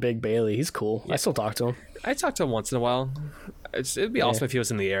mention Big Bailey. He's cool. Yeah. I still talk to him. I talk to him once in a while. It'd be awesome if he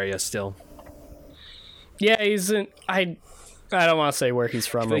was in the area still. Yeah, he's in. I don't want to say where he's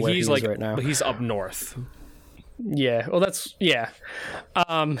from or where he's right now. But he's up north. Yeah. Well, that's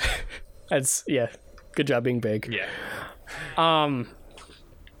that's good job being big. Yeah.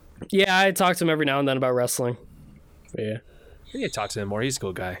 Yeah, I talk to him every now and then about wrestling. Yeah. I need to talk to him more. He's a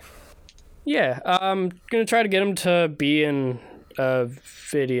cool guy. Yeah. I'm gonna try to get him to be in a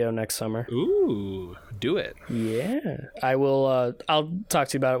video next summer. Ooh, do it. Yeah. I will. I'll talk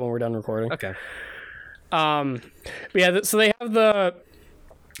to you about it when we're done recording. Okay. But yeah. So they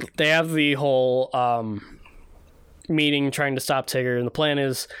have the whole meeting trying to stop Tigger, and the plan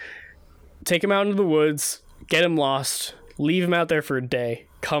is take him out into the woods, get him lost, leave him out there for a day,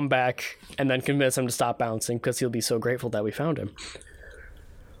 come back, and then convince him to stop bouncing because he'll be so grateful that we found him.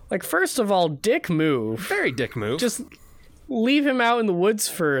 Like, first of all, dick move. Very dick move. Just leave him out in the woods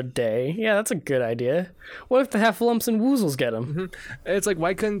for a day. Yeah, that's a good idea. What if the Heffalumps and Woozles get him? Mm-hmm. It's like,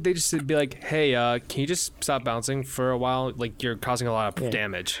 why couldn't they just be like, hey, can you just stop bouncing for a while? Like, you're causing a lot of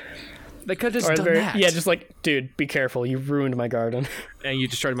damage. They could have just done that. Yeah, just like, dude, be careful. You ruined my garden. And you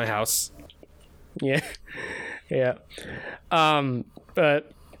destroyed my house. Yeah. Yeah.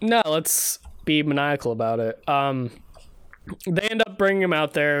 But no, let's be maniacal about it. They end up bringing him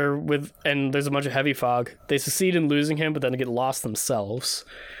out there and there's a bunch of heavy fog. They succeed in losing him, but then get lost themselves.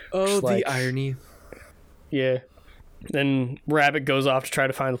 Oh, the irony. Yeah. Then Rabbit goes off to try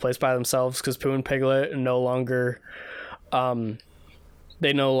to find the place by themselves because Pooh and Piglet no longer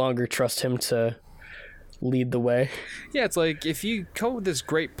trust him to lead the way. Yeah, it's like, if you come up with this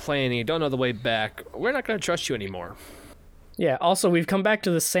great plan and you don't know the way back, we're not going to trust you anymore. Yeah, also, we've come back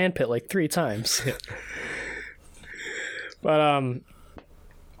to the sand pit like 3 times. But,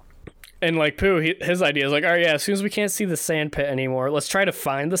 and like Pooh, his idea is like, all right, yeah, as soon as we can't see the sand pit anymore, let's try to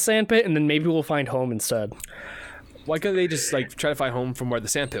find the sand pit and then maybe we'll find home instead. Why couldn't they just like try to find home from where the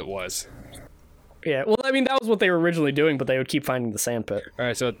sand pit was? Yeah, well, I mean, that was what they were originally doing, but they would keep finding the sand pit. All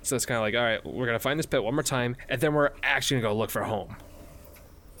right, so it's kind of like, all right, we're going to find this pit one more time, and then we're actually going to go look for home.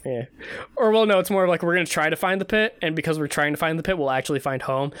 Yeah. Or, well, no, it's more like we're going to try to find the pit, and because we're trying to find the pit, we'll actually find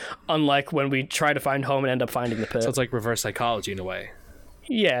home, unlike when we try to find home and end up finding the pit. So it's like reverse psychology in a way.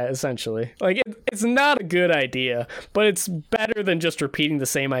 Yeah, essentially. Like, it's not a good idea, but it's better than just repeating the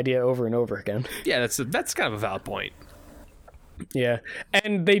same idea over and over again. Yeah, that's kind of a valid point. Yeah.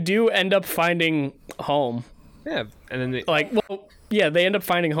 And they do end up finding home. Yeah, and then they end up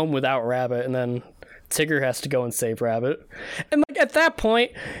finding home without Rabbit, and then Tigger has to go and save Rabbit. And like at that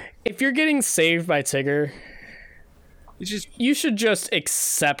point, if you're getting saved by Tigger, you should just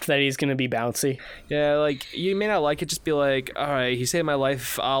accept that he's gonna be bouncy. Yeah, like, you may not like it, just be like, all right, he saved my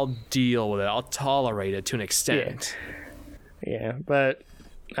life, I'll deal with it, I'll tolerate it to an extent. Yeah, but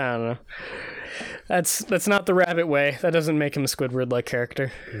I don't know. That's not the Rabbit way. That doesn't make him a Squidward-like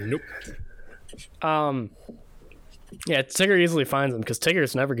character. Nope. Yeah, Tigger easily finds him because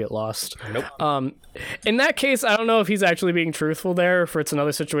Tiggers never get lost. Nope. In that case, I don't know if he's actually being truthful there, or if it's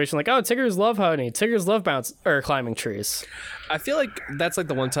another situation like, oh, Tiggers love honey, Tiggers love climbing trees. I feel like that's like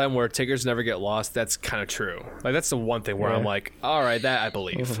the one time where Tiggers never get lost. That's kind of true. Like, that's the one thing where I'm like, all right, that I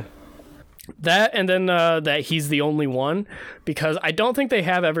believe. Mm-hmm. That, and then that he's the only one, because I don't think they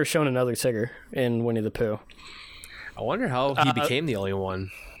have ever shown another Tigger in Winnie the Pooh. I wonder how he became the only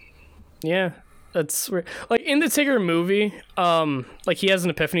one. Yeah. That's weird. Like in the Tigger movie, like he has an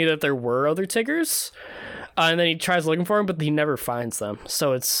epiphany that there were other Tiggers, and then he tries looking for them, but he never finds them.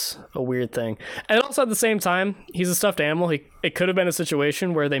 So it's a weird thing. And also at the same time, he's a stuffed animal. It could have been a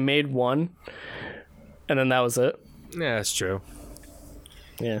situation where they made one, and then that was it. Yeah, that's true.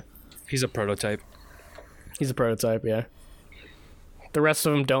 Yeah, he's a prototype. He's a prototype. Yeah. The rest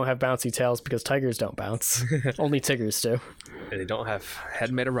of them don't have bouncy tails because tigers don't bounce. Only Tiggers do. And they don't have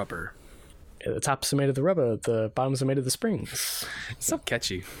head made of rubber. The tops are made of the rubber, the bottoms are made of the springs. It's so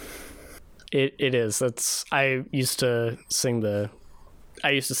catchy. It is. I used to sing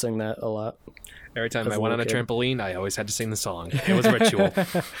that a lot. Every time I went on a trampoline, I always had to sing the song. It was a ritual.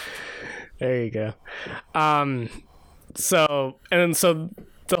 There you go. So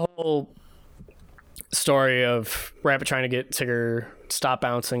the whole story of Rabbit trying to get Tigger to stop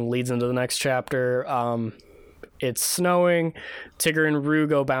bouncing leads into the next chapter. It's snowing. Tigger and Roo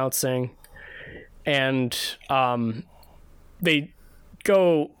go bouncing, and they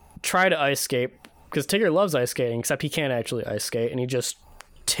go try to ice skate because Tigger loves ice skating, except he can't actually ice skate, and he just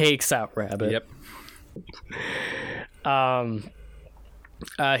takes out Rabbit. Yep.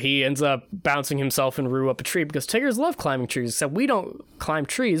 He ends up bouncing himself and Roo up a tree because Tiggers love climbing trees, except we don't climb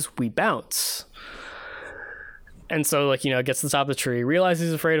trees, we bounce. And so, like, you know, gets to the top of the tree, realizes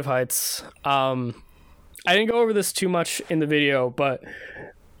he's afraid of heights. I didn't go over this too much in the video, but,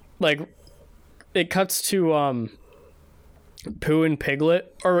 like, it cuts to Pooh and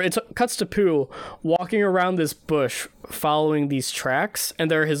Piglet, or it cuts to Pooh walking around this bush following these tracks,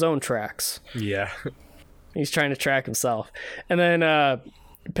 and they're his own tracks. Yeah. He's trying to track himself. And then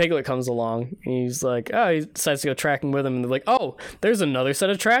Piglet comes along. And he's like, oh, he decides to go tracking with him. And they're like, oh, there's another set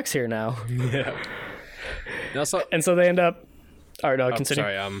of tracks here now. Yeah. And so they end up... All right, no, continue.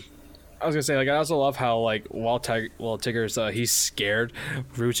 Sorry, I was going to say, like, I also love how, like, while Tigger's, he's scared,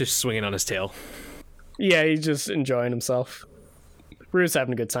 Roo's just swinging on his tail. Yeah, he's just enjoying himself. Roo's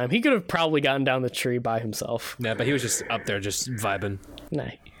having a good time. He could have probably gotten down the tree by himself. Yeah, but he was just up there just vibing. Nah.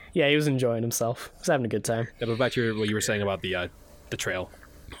 Yeah, he was enjoying himself. He was having a good time. Yeah, but back to what you were saying about the trail.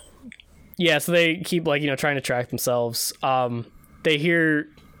 Yeah, so they keep, like, you know, trying to track themselves. They hear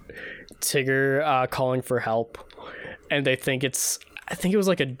Tigger calling for help, and they think I think it was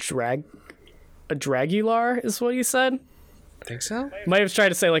like a Dragular is what he said. I think so. Might have tried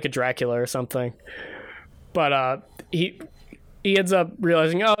to say like a Dracula or something. But he ends up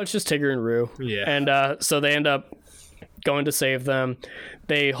realizing, oh, it's just Tigger and Roo. Yeah. And so they end up going to save them.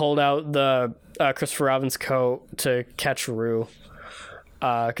 They hold out the Christopher Robin's coat to catch Roo.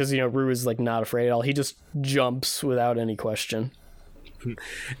 Because, you know, Roo is like not afraid at all. He just jumps without any question.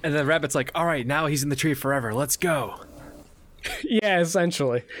 And then Rabbit's like, all right, now he's in the tree forever. Let's go. Yeah,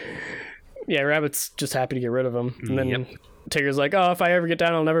 essentially. Yeah, Rabbit's just happy to get rid of him. And then Tigger's like, oh, if I ever get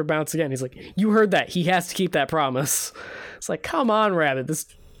down, I'll never bounce again. He's like, you heard that. He has to keep that promise. It's like, come on, Rabbit. This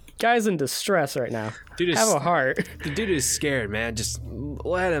guy's in distress right now. Have a heart. The dude is scared, man. Just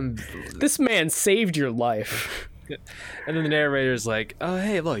let him. This man saved your life. And then the narrator's like, oh,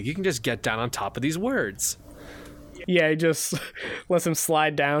 hey, look, you can just get down on top of these words. Yeah, he just lets him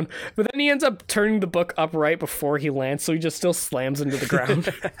slide down. But then he ends up turning the book upright before he lands, so he just still slams into the ground.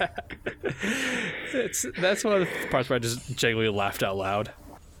 That's one of the parts where I just genuinely laughed out loud.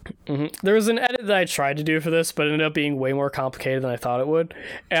 Mm-hmm. There was an edit that I tried to do for this, but it ended up being way more complicated than I thought it would.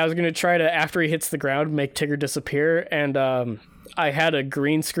 And I was going to try to, after he hits the ground, make Tigger disappear. And I had a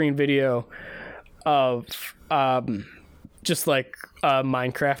green screen video of just like a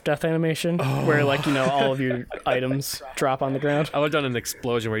Minecraft death animation where, like, you know, all of your items drop on the ground. I would have done an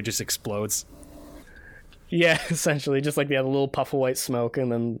explosion where he just explodes. Yeah, essentially, just like the little puff of white smoke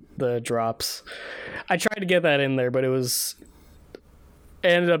and then the drops. I tried to get that in there, but it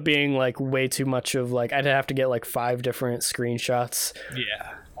ended up being like way too much of, like, I'd have to get like 5 different screenshots.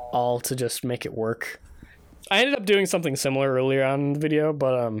 Yeah. All to just make it work. I ended up doing something similar earlier on in the video,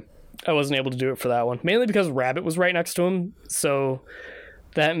 but I wasn't able to do it for that one. Mainly because Rabbit was right next to him, so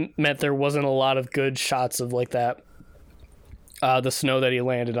that meant there wasn't a lot of good shots of like that, the snow that he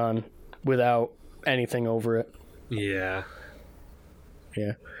landed on without anything over it. Yeah.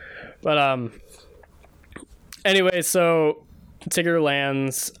 Yeah. But anyway, so Tigger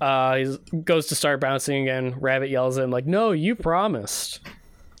lands, he goes to start bouncing again. Rabbit yells at him like, no, you promised.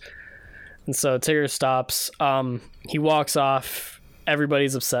 And so Tigger stops. He walks off.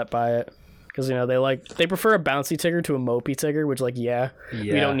 Everybody's upset by it because, you know, they prefer a bouncy Tigger to a mopey Tigger, which, like, yeah.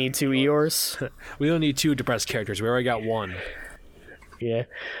 We don't need 2 Eeyores. We don't need 2 depressed characters. We already got 1. Yeah.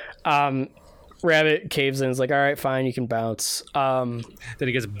 Rabbit caves in. Is like, all right, fine, you can bounce. Then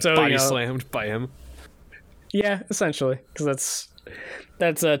he gets body slammed by him. Yeah, essentially, because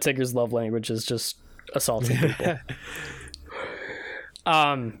that's Tigger's love language, is just assaulting people.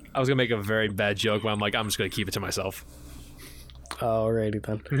 I was gonna make a very bad joke, but I'm like, I'm just gonna keep it to myself. Alrighty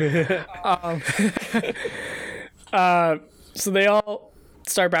then. So they all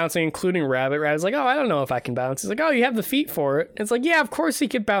start bouncing, including Rabbit. Rabbit's like, oh, I don't know if I can bounce. He's like, oh, you have the feet for it. It's like, yeah, of course he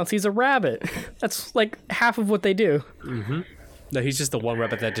can bounce. He's a rabbit. That's like half of what they do. Mm-hmm. No, he's just the one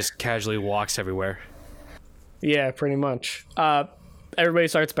rabbit that just casually walks everywhere. Yeah, pretty much. Everybody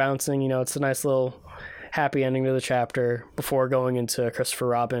starts bouncing. You know, it's a nice little happy ending to the chapter before going into Christopher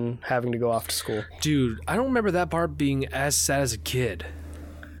Robin having to go off to school. Dude, I don't remember that part being as sad as a kid.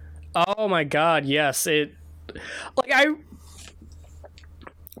 Oh my god, yes.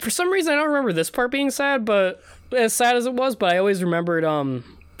 for some reason I don't remember this part being sad, but as sad as it was, but I always remembered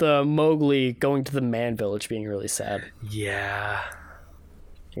the Mowgli going to the man village being really sad. Yeah.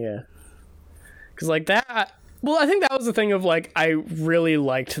 Yeah. Because, like, that... Well, I think that was the thing of, like, I really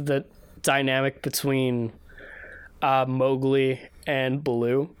liked the dynamic between Mowgli and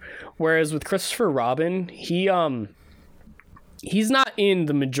Baloo. Whereas with Christopher Robin, he's not in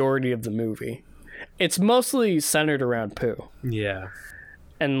the majority of the movie. It's mostly centered around Pooh. Yeah.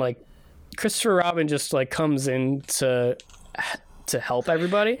 And, like, Christopher Robin just, like, comes in to help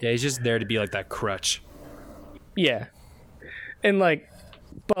everybody. Yeah, he's just there to be, like, that crutch. Yeah. And, like...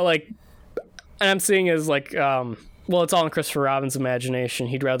 But, like... And I'm seeing as, like... well, it's all in Christopher Robin's imagination.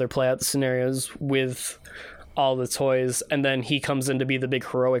 He'd rather play out the scenarios with all the toys, and then he comes in to be the big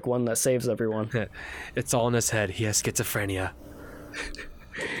heroic one that saves everyone. It's all in his head. He has schizophrenia.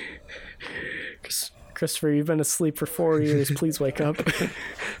 Christopher, you've been asleep for 4 years. Please wake up.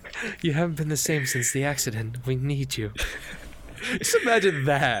 You haven't been the same since the accident. We need you. Just imagine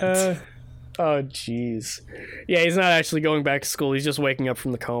that. Oh, jeez. Yeah, he's not actually going back to school. He's just waking up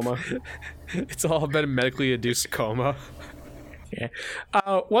from the coma. It's all been a medically induced coma. Yeah.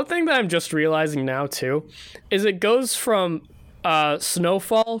 One thing that I'm just realizing now, too, is it goes from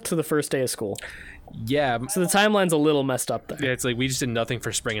snowfall to the first day of school. Yeah. So the timeline's a little messed up there. Yeah, it's like we just did nothing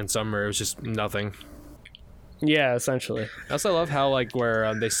for spring and summer. It was just nothing. Yeah, essentially. I also love how, like,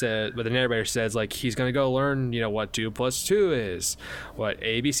 where they said, but the narrator says, like, he's gonna go learn, what 2 + 2 is, what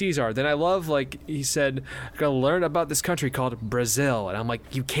ABCs are. Then I love, like, he said, gonna learn about this country called Brazil, and I'm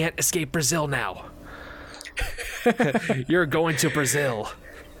like, you can't escape Brazil now. You're going to Brazil.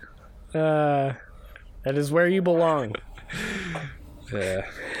 That is where you belong. Yeah,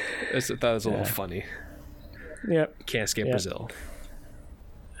 I thought it was a little funny. Yep. Can't escape Brazil.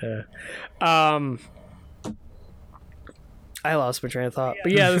 I lost my train of thought.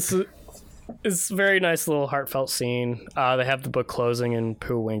 But yeah, this is a very nice little heartfelt scene. They have the book closing and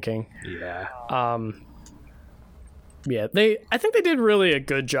Pooh winking. Yeah. Yeah, I think they did really a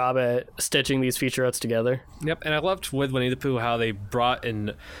good job at stitching these featurettes together. Yep, and I loved with Winnie the Pooh how they brought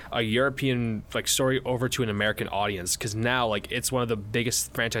in a European story over to an American audience, because now it's one of the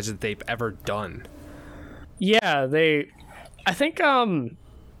biggest franchises that they've ever done. Yeah, I think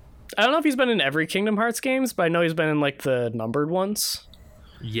I don't know if he's been in every Kingdom Hearts games, but I know he's been in the numbered ones.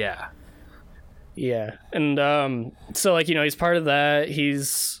 Yeah. Yeah. And so he's part of that.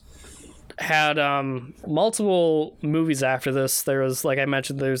 He's had multiple movies after this. There was, like I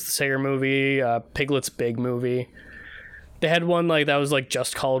mentioned, there's the Sager movie, Piglet's Big movie. They had one that was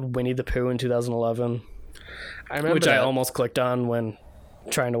just called Winnie the Pooh in 2011. I remember which I almost clicked on when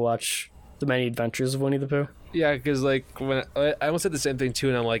trying to watch The Many Adventures of Winnie the Pooh. Yeah, because when I almost said the same thing too,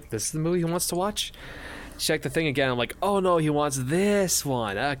 and I'm like, this is the movie he wants to watch? Check the thing again. I'm like, oh no, he wants this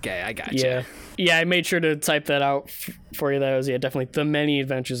one. Okay, I gotcha. Yeah, I made sure to type that out for you. That was definitely The Many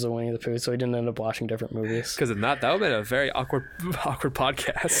Adventures of Winnie the Pooh, so we didn't end up watching different movies. Because if not, that would have been a very awkward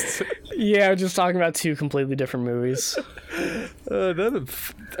podcast. Yeah, just talking about 2 completely different movies. I kind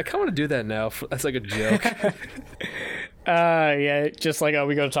of want to do that now. That's like a joke. Yeah, just we go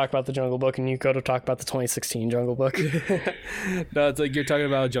to talk about the Jungle Book and you go to talk about the 2016 Jungle Book. No, it's you're talking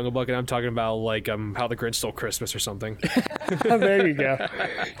about Jungle Book and I'm talking about how the Grinch Stole Christmas or something. There you go.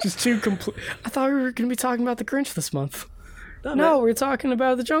 Just 2 complete. I thought we were going to be talking about the Grinch this month. No, we're talking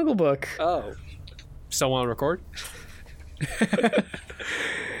about the Jungle Book. Oh. Still want to record?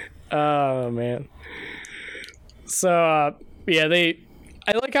 Oh, man. So, yeah, I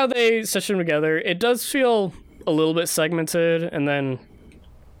like how they stitch them together. It does feel a little bit segmented, and then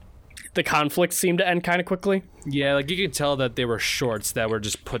the conflicts seem to end kind of quickly. Yeah, you can tell that they were shorts that were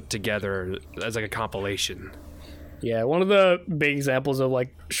just put together as a compilation. Yeah, one of the big examples of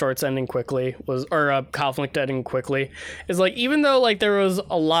shorts ending quickly or conflict ending quickly is even though there was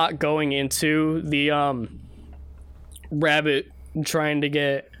a lot going into the Rabbit trying to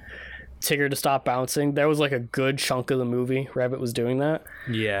get Tigger to stop bouncing, there was a good chunk of the movie Rabbit was doing that.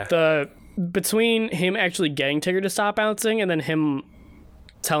 Yeah. Between him actually getting Tigger to stop bouncing and then him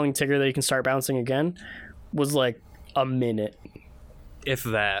telling Tigger that he can start bouncing again was a minute. If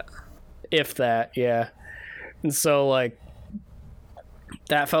that. Yeah. And so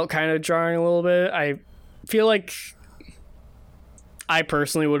that felt kind of jarring a little bit. I feel like I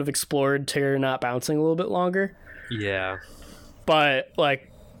personally would have explored Tigger not bouncing a little bit longer. Yeah. But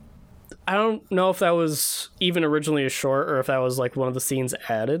I don't know if that was even originally a short or if that was one of the scenes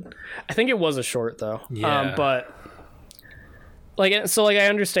added. I think it was a short though. Yeah. But I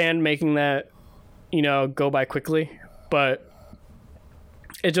understand making that, go by quickly, but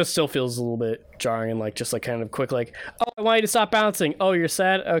it just still feels a little bit jarring and like just like kind of quick, like, oh, I want you to stop bouncing. Oh, you're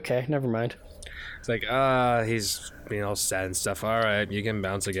sad? Okay, never mind. It's like, he's being all sad and stuff. All right, you can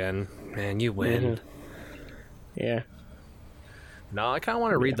bounce again. Man, you win. Yeah. No, I kind of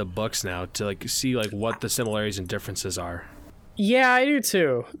want to read the books now to like see like what the similarities and differences are. Yeah, I do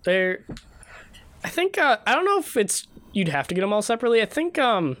too. I think I don't know if you'd have to get them all separately. I think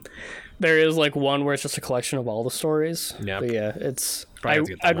there is like one where it's just a collection of all the stories. Yeah. But yeah,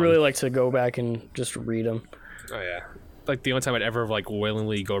 I'd one. really like to go back and just read them. Oh yeah, like the only time I'd ever like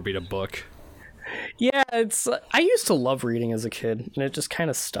willingly go read a book. Yeah, I used to love reading as a kid, and it just kind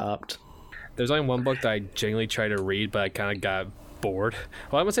of stopped. There's only one book that I genuinely tried to read, but I kind of got bored.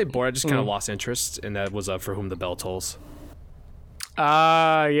 Well, I wouldn't say bored. I just kind of lost interest, and that was For Whom the Bell Tolls.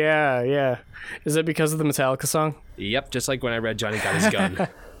 Yeah. Is it because of the Metallica song? Yep, just like when I read Johnny Got His Gun.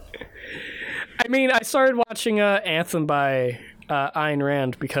 I mean, I started watching Anthem by Ayn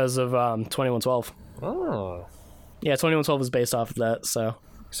Rand because of 2112. Oh, Yeah, 2112 is based off of that, so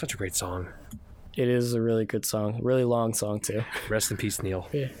such a great song. it is a really good song. Really long song, too. Rest in peace, Neil.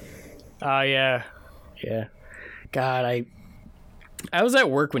 Yeah. God, I was at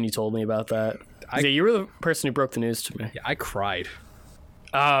work when you told me about that. Yeah, you were the person who broke the news to me. Yeah, I cried.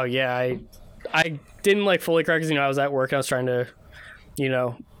 Oh, yeah, I didn't like fully cry because, I was at work. I was trying to,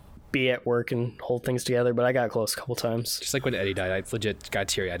 be at work and hold things together, but I got close a couple times. Just like when Eddie died, I legit got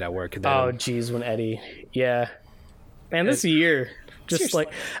teary-eyed at work. And then, Oh, geez, when Eddie. Yeah. Man, this year, just seriously.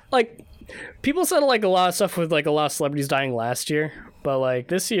 like, people said like a lot of stuff with like a lot of celebrities dying last year, but like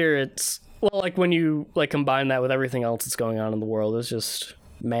this year it's, well, like when you like combine that with everything else that's going on in the world, it's just,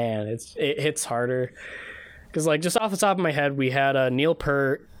 man, it hits harder. Because like just off the top of my head, we had Neil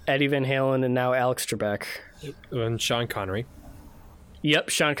Peart, Eddie Van Halen, and now Alex Trebek. and Sean Connery. Yep,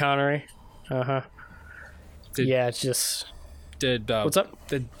 Sean Connery. Yeah, it's just... What's up?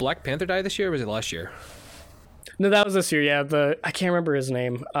 Did Black Panther die this year, or was it last year? No, that was this year, yeah. I can't remember his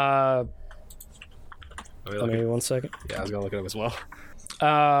name. Maybe 1 second. Yeah, I was gonna look it up as well.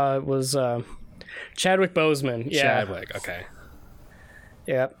 It was Chadwick Boseman. Yeah. Chadwick, okay.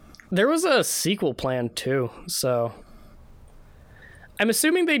 Yeah. There was a sequel planned too, so I'm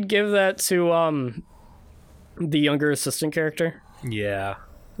assuming they'd give that to the younger assistant character. Yeah,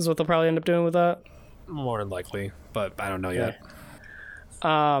 Is what they'll probably end up doing with that. more than likely, but I don't know yet.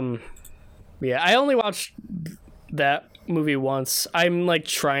 Yeah, I only watched that movie once. I'm like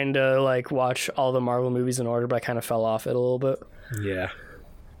trying to like watch all the Marvel movies in order, but I kind of fell off it a little bit. Yeah.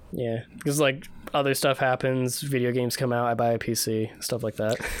 Yeah, because like other stuff happens, video games come out, I buy a PC, stuff like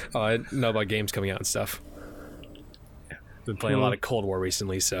that. Oh, I know about games coming out and stuff. Been playing a lot of Cold War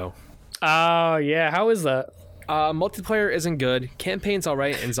recently, so. Oh, yeah, how is that? Multiplayer isn't good. Campaign's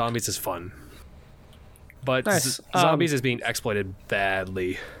alright, and zombies is fun. But Nice. zombies is being exploited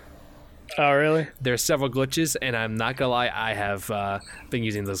badly. Oh, really? There are several glitches, and I'm not gonna lie, I have been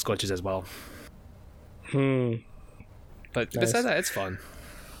using those glitches as well. But besides that, it's fun.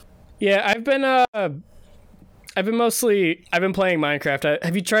 Yeah, I've been playing Minecraft.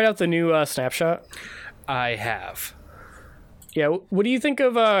 Have you tried out the new Snapshot? I have. Yeah, what do you think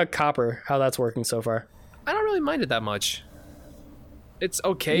of Copper? How that's working so far? I don't really mind it that much. It's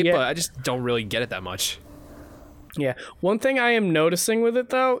okay, Yeah. but I just don't really get it that much. Yeah, one thing I am noticing with it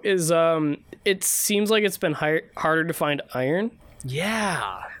though is it seems like it's been harder to find iron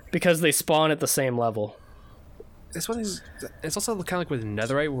Yeah. because they spawn at the same level. This one is. It's also kind of like with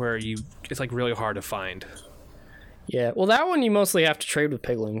Netherite, where it's like really hard to find. Yeah, well, that one you mostly have to trade with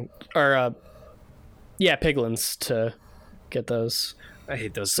piglins to get those. I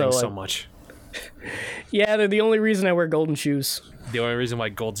hate those So, things so like- much. Yeah, they're the only reason I wear golden shoes. The only reason why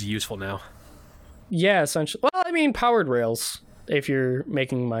gold's useful now. Yeah, essentially. Well, I mean, powered rails if you're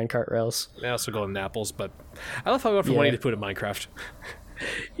making minecart rails. I also golden apples, but I love how I went from wanting to put in Minecraft.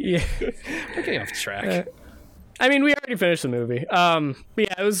 Yeah. We're getting off track. I mean, we already finished the movie. But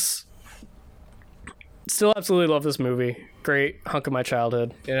yeah, it was. Still absolutely love this movie. Great hunk of my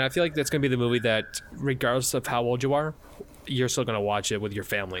childhood. And I feel like that's going to be the movie that, regardless of how old you are, you're still going to watch it with your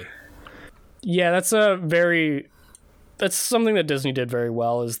family. Yeah, that's something that Disney did very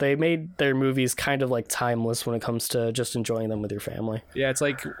well. Is they made their movies kind of like timeless when it comes to just enjoying them with your family. Yeah, it's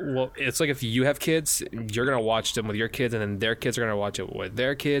like if you have kids, you're going to watch them with your kids, and then their kids are going to watch it with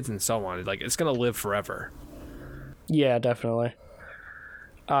their kids, and so on. Like, it's going to live forever. Yeah, definitely.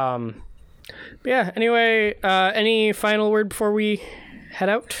 Yeah, anyway, any final word before we head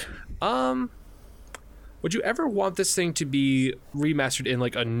out? Would you ever want this thing to be remastered in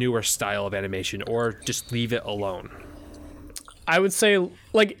like a newer style of animation, or just leave it alone? I would say,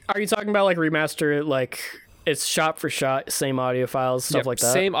 like, are you talking about like remaster it like it's shot for shot, same audio files, stuff like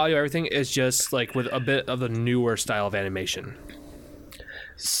that. Same audio, everything is just like with a bit of the newer style of animation.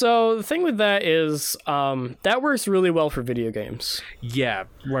 So the thing with that is that works really well for video games. Yeah,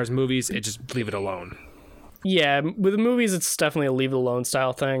 whereas movies, it just leave it alone. Yeah, with the movies, it's definitely a leave it alone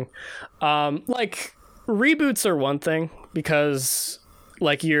style thing. Like reboots are one thing because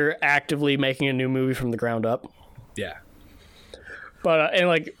like you're actively making a new movie from the ground up. Yeah. But and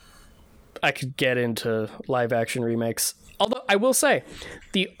like I could get into live action remakes. Although I will say,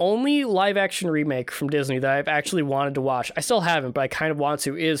 the only live action remake from Disney that I've actually wanted to watch, I still haven't, but I kind of want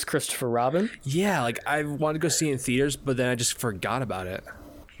to, is Christopher Robin. Yeah, like I wanted to go see it in theaters, but then I just forgot about it.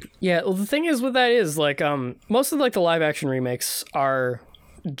 Yeah, well the thing is with that is like most of like the live action remakes are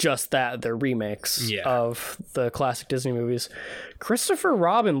just that, they're remakes of the classic Disney movies. Christopher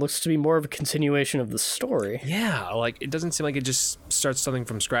Robin looks to be more of a continuation of the story. Yeah, like it doesn't seem like it just starts something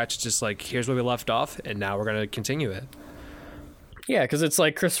from scratch. It's just like, here's where we left off, and now we're going to continue it. Yeah, because it's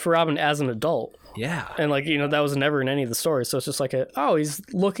like Christopher Robin as an adult. Yeah. And like, you know, that was never in any of the stories. So it's just like, he's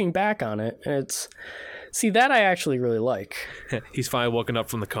looking back on it. And it's, see, that I actually really like. He's finally woken up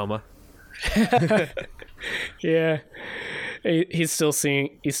from the coma. Yeah. He's still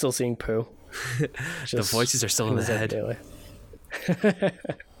seeing Pooh. The voices are still in his head. Daily.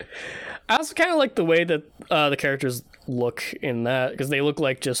 I also kind of like the way that the characters look in that, because they look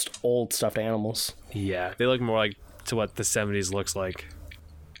like just old stuffed animals. Yeah, they look more like to what the 70s looks like.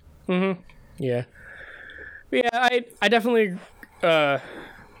 Mm-hmm. Yeah. But yeah, I definitely I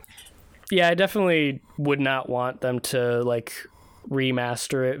definitely would not want them to like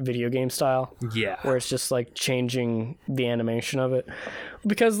remaster it video game style. Yeah. Where it's just like changing the animation of it.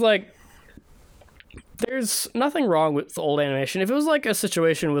 Because like there's nothing wrong with the old animation. If it was like a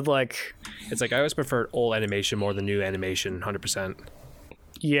situation with like, it's like I always prefer old animation more than new animation, 100%.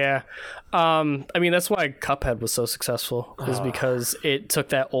 Yeah. I mean, that's why Cuphead was so successful, is because it took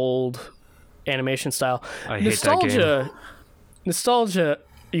that old animation style. I hate that game. Nostalgia.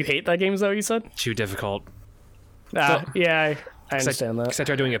 You hate that game, is that what you said? Too difficult. Yeah, I understand that. Because I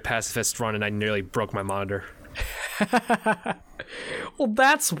tried doing a pacifist run and I nearly broke my monitor. Well,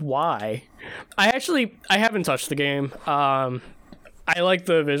 that's why. I haven't touched the game. I like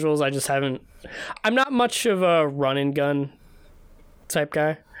the visuals. I just haven't. I'm not much of a run and gun type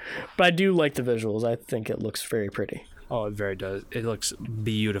guy, but I do like the visuals. I think it looks very pretty. Oh, it very does. It looks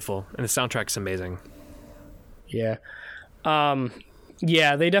beautiful, and the soundtrack's amazing. Yeah.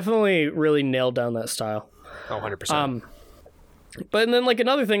 Yeah, they definitely really nailed down that style. Oh, 100%. But then like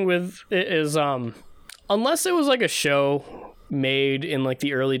another thing with it is unless it was like a show made in like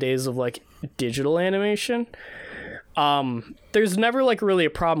the early days of like digital animation, there's never like really a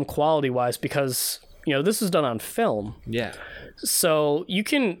problem quality wise, because you know this is done on film. Yeah. So you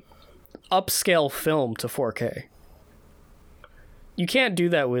can upscale film to 4K. You can't do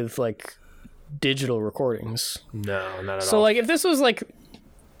that with like digital recordings. No, not at all. So like if this was like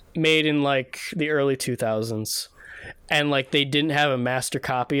made in like the early 2000s and like they didn't have a master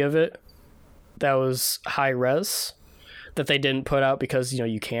copy of it that was high res that they didn't put out because, you know,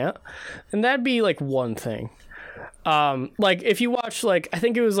 you can't, and that'd be like one thing. Like if you watch like, I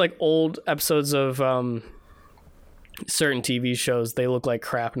think it was like old episodes of certain TV shows, they look like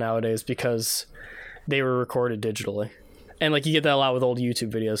crap nowadays because they were recorded digitally. And like you get that a lot with old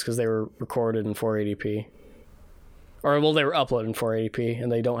YouTube videos because they were recorded in 480p. Or well, they were uploaded in 480p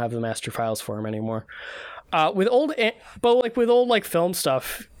and they don't have the master files for them anymore. With old like film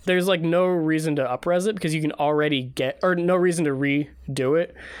stuff, there's like no reason to upres it because you can already get, or no reason to redo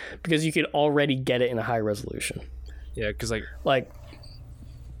it because you can already get it in a high resolution. Yeah, because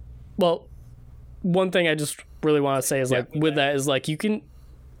well, one thing I just really want to say is like with that is like you can,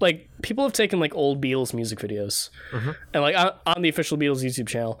 like people have taken like old Beatles music videos and like on the official Beatles YouTube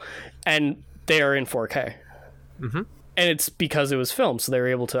channel, and they are in 4K. And it's because it was filmed, so they were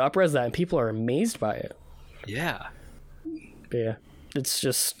able to upres that, and people are amazed by it. Yeah. But yeah, it's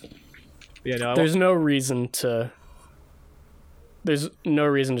just there's no reason to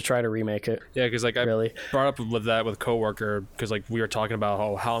try to remake it. Yeah, because like I really brought up with that with a coworker, because like we were talking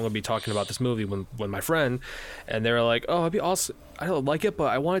about how I'm gonna be talking about this movie when my friend, and they were like, oh, I'd be also, I don't like it, but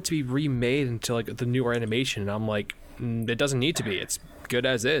I want it to be remade into like the newer animation, and I'm like, it doesn't need to be. It's good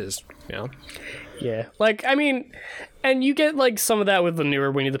as is, you know. Yeah, like I mean, and you get like some of that with the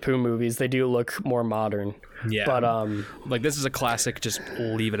newer Winnie the Pooh movies. They do look more modern. Yeah, but like this is a classic. Just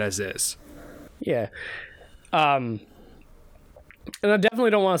leave it as is. Yeah, and I definitely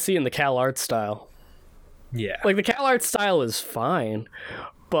don't want to see it in the Cal Art style. Yeah, like the Cal Art style is fine,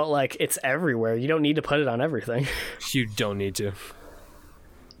 but like it's everywhere. You don't need to put it on everything. You don't need to.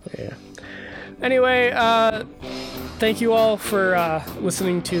 Yeah. Anyway, thank you all for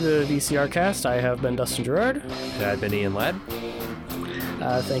listening to the VCR cast. I have been Dustin Gerard. I've been Ian Ladd.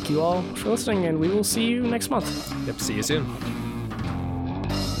 Thank you all for listening, and we will see you next month. Yep, see you soon.